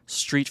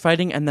 street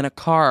fighting. And then a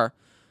car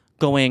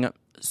going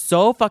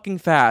so fucking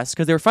fast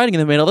because they were fighting in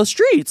the middle of the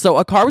street. So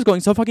a car was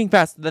going so fucking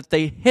fast that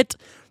they hit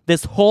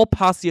this whole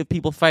posse of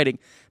people fighting,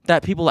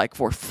 that people,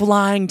 were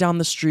flying down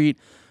the street.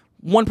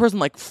 One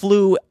person,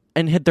 flew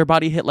and hit their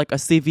body, hit a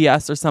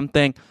CVS or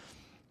something.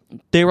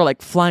 They were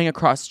flying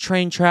across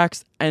train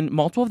tracks and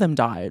multiple of them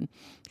died.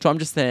 So I'm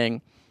just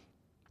saying,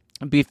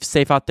 be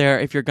safe out there.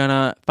 If you're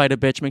gonna fight a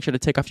bitch, make sure to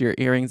take off your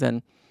earrings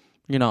and,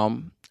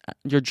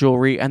 your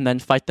jewelry and then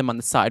fight them on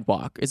the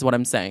sidewalk is what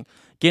I'm saying.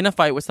 Get in a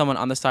fight with someone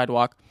on the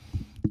sidewalk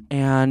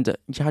and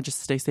yeah, just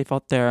stay safe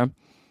out there.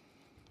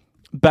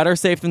 Better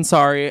safe than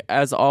sorry,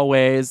 as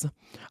always.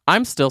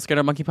 I'm still scared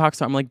of monkeypox,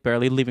 so I'm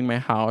barely leaving my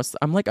house.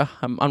 I'm I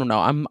don't know.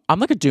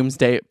 I'm a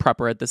doomsday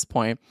prepper at this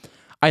point.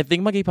 I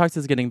think monkeypox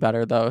is getting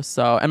better though.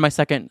 So, and my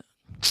second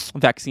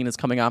vaccine is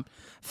coming up.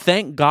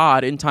 Thank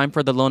God, in time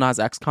for the Lil Nas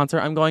X concert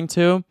I'm going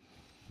to,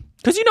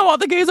 because all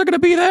the gays are gonna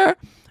be there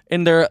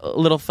in their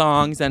little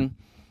thongs, and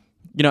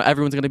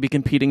everyone's gonna be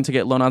competing to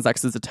get Lil Nas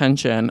X's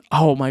attention.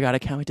 Oh my God, I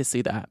can't wait to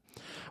see that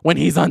when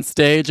he's on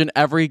stage, and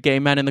every gay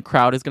man in the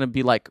crowd is gonna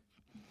be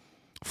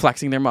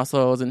flexing their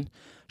muscles and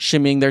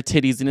shimmying their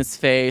titties in his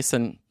face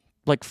and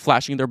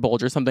flashing their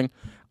bulge or something.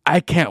 I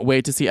can't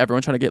wait to see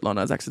everyone trying to get Lil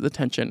Nas X's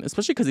attention,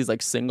 especially because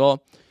he's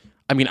single.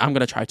 I mean, I'm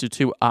going to try to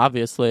too,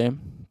 obviously.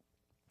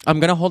 I'm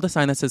going to hold a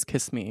sign that says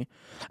kiss me.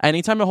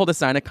 Anytime I hold a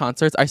sign at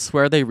concerts, I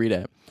swear they read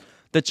it.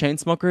 The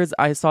Chainsmokers,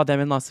 I saw them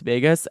in Las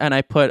Vegas and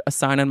I put a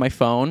sign on my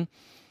phone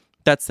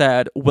that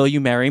said, will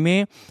you marry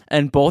me?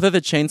 And both of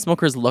the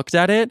Chainsmokers looked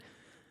at it.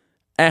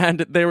 And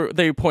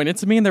they pointed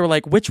to me and they were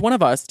like, which one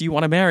of us do you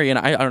want to marry? And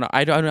I don't know.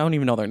 I don't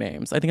even know their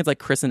names. I think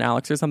it's Chris and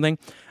Alex or something.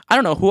 I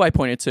don't know who I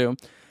pointed to.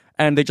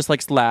 And they just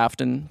like laughed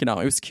and, you know,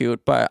 it was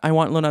cute. But I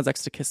want Lil Nas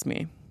X to kiss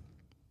me.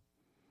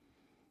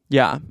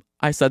 Yeah,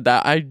 I said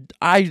that.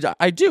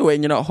 I do.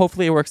 And, you know,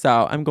 hopefully it works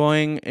out. I'm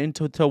going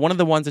to one of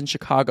the ones in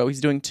Chicago.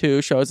 He's doing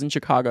 2 shows in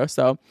Chicago.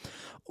 So,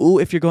 ooh,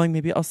 if you're going,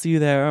 maybe I'll see you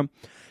there.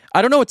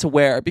 I don't know what to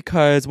wear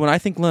because when I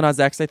think Lil Nas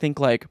X, I think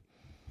like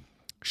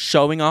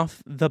showing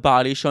off the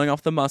body, showing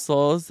off the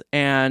muscles,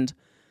 and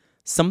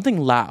something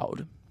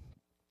loud.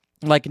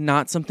 Like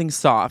not something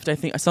soft. I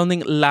think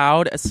something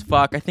loud as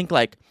fuck. I think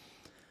like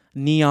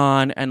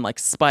neon and like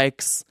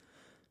spikes.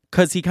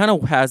 Because he kind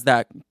of has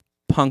that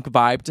punk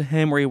vibe to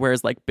him where he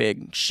wears like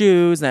big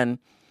shoes and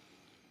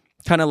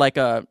kind of like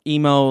a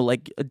emo,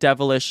 like a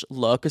devilish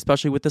look,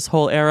 especially with this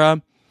whole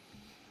era.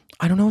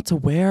 I don't know what to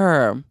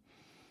wear.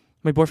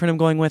 My boyfriend I'm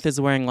going with is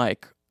wearing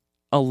like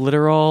a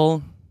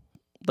literal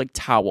like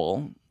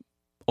towel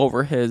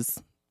over his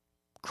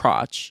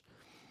crotch.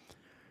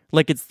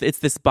 Like it's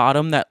this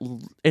bottom that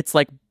it's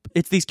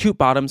these cute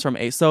bottoms from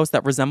ASOS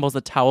that resembles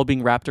a towel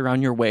being wrapped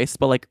around your waist,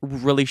 but like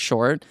really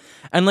short.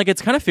 And like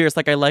it's kind of fierce.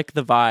 Like I like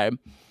the vibe.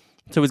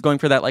 So he's going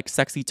for that like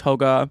sexy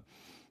toga.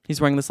 He's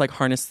wearing this like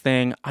harness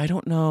thing. I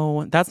don't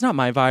know. That's not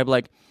my vibe.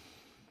 Like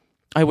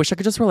I wish I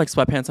could just wear like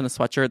sweatpants and a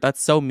sweatshirt. That's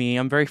so me.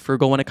 I'm very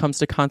frugal when it comes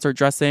to concert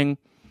dressing.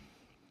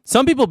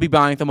 Some people be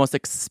buying the most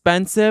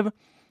expensive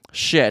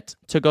shit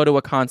to go to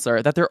a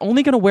concert that they're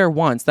only going to wear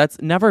once.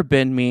 That's never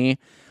been me.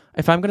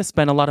 If I'm going to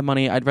spend a lot of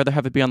money, I'd rather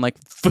have it be on like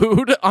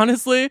food,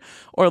 honestly,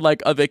 or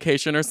like a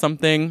vacation or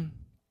something.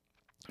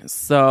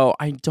 So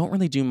I don't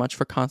really do much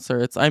for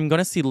concerts. I'm going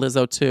to see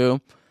Lizzo too.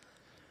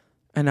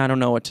 And I don't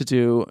know what to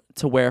do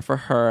to wear for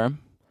her.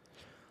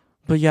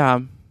 But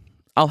yeah,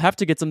 I'll have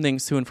to get something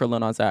soon for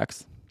Lil Nas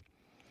X.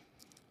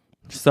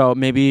 So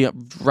maybe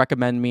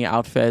recommend me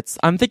outfits.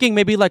 I'm thinking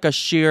maybe like a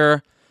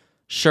sheer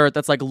shirt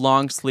that's like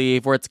long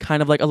sleeve where it's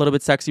kind of like a little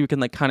bit sexy. You can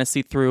like kind of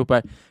see through,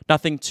 but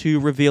nothing too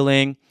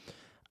revealing.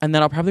 And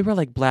then I'll probably wear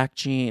like black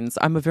jeans.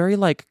 I'm a very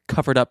like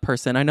covered up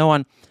person. I know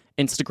on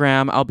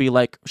Instagram I'll be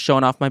like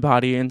showing off my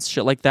body and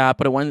shit like that.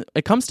 But when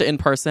it comes to in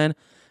person,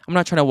 I'm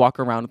not trying to walk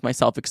around with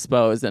myself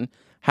exposed and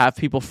have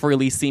people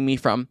freely see me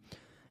from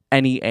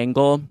any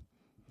angle.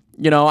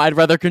 You know, I'd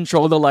rather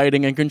control the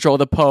lighting and control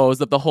the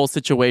pose of the whole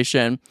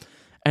situation.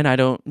 And I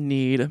don't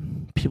need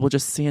people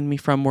just seeing me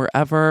from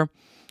wherever.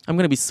 I'm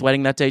going to be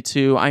sweating that day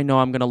too. I know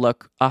I'm going to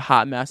look a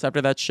hot mess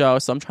after that show.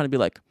 So I'm trying to be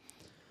like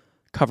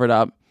covered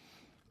up.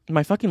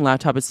 My fucking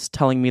laptop is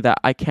telling me that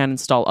I can't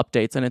install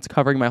updates and it's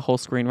covering my whole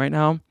screen right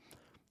now.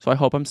 So I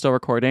hope I'm still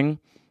recording.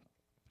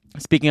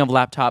 Speaking of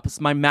laptops,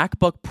 my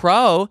MacBook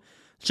Pro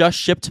just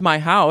shipped to my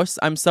house.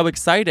 I'm so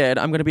excited.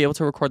 I'm going to be able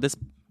to record this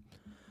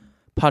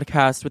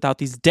podcast without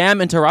these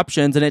damn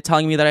interruptions and it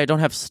telling me that I don't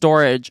have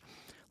storage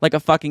like a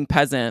fucking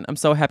peasant. I'm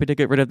so happy to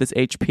get rid of this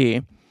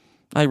HP.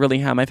 I really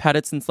am. I've had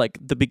it since like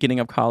the beginning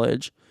of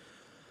college.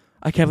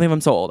 I can't believe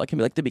I'm so old. I can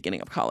be like the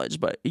beginning of college.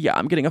 But yeah,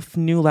 I'm getting a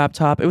new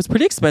laptop. It was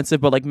pretty expensive,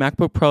 but like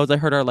MacBook Pros I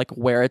heard are like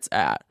where it's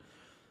at.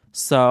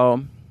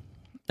 So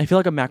I feel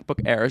like a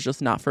MacBook Air is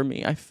just not for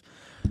me.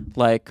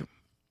 Like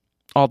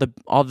all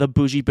the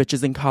bougie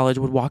bitches in college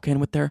would walk in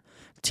with their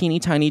teeny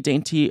tiny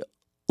dainty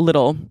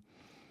little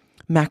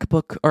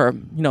MacBook or,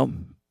 you know,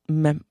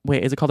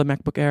 wait, is it called a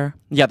MacBook Air?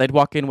 Yeah, they'd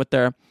walk in with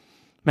their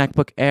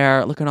MacBook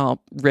Air looking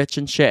all rich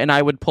and shit. And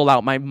I would pull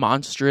out my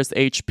monstrous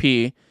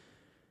HP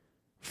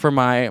for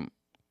my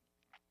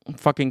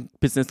fucking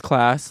business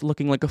class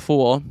looking like a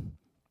fool.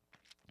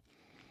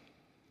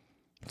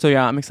 So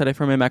yeah, I'm excited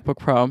for my MacBook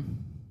Pro.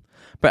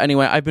 But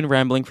anyway, I've been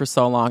rambling for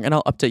so long and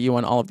I'll update you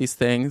on all of these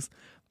things.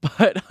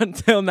 But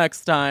until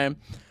next time,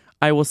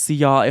 I will see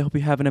y'all. I hope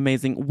you have an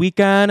amazing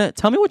weekend.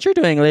 Tell me what you're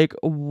doing. Like,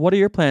 what are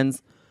your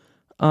plans?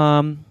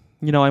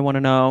 You know, I want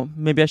to know.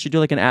 Maybe I should do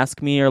like an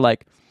ask me or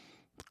like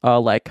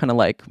kind of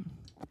like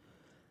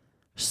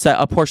set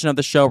a portion of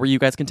the show where you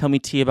guys can tell me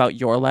tea about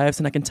your lives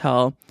and I can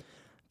tell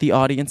the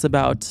audience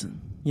about,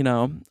 you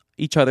know,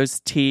 each other's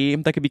tea.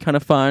 That could be kind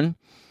of fun.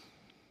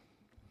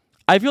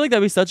 I feel like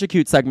that'd be such a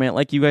cute segment.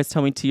 Like you guys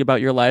tell me tea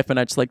about your life and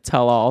I just like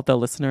tell all the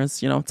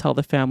listeners, you know, tell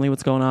the family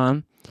what's going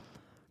on.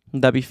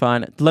 That'd be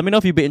fun. Let me know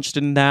if you'd be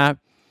interested in that.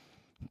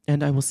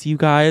 And I will see you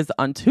guys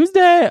on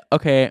Tuesday.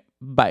 Okay,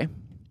 bye.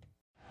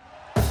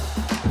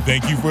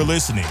 Thank you for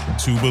listening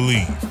to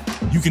Believe.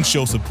 You can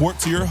show support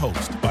to your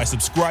host by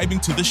subscribing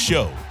to the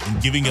show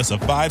and giving us a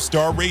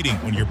 5-star rating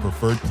on your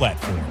preferred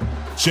platform.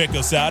 Check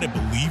us out at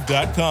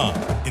Believe.com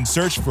and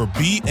search for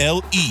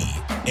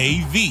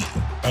BLEAV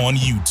on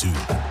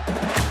YouTube.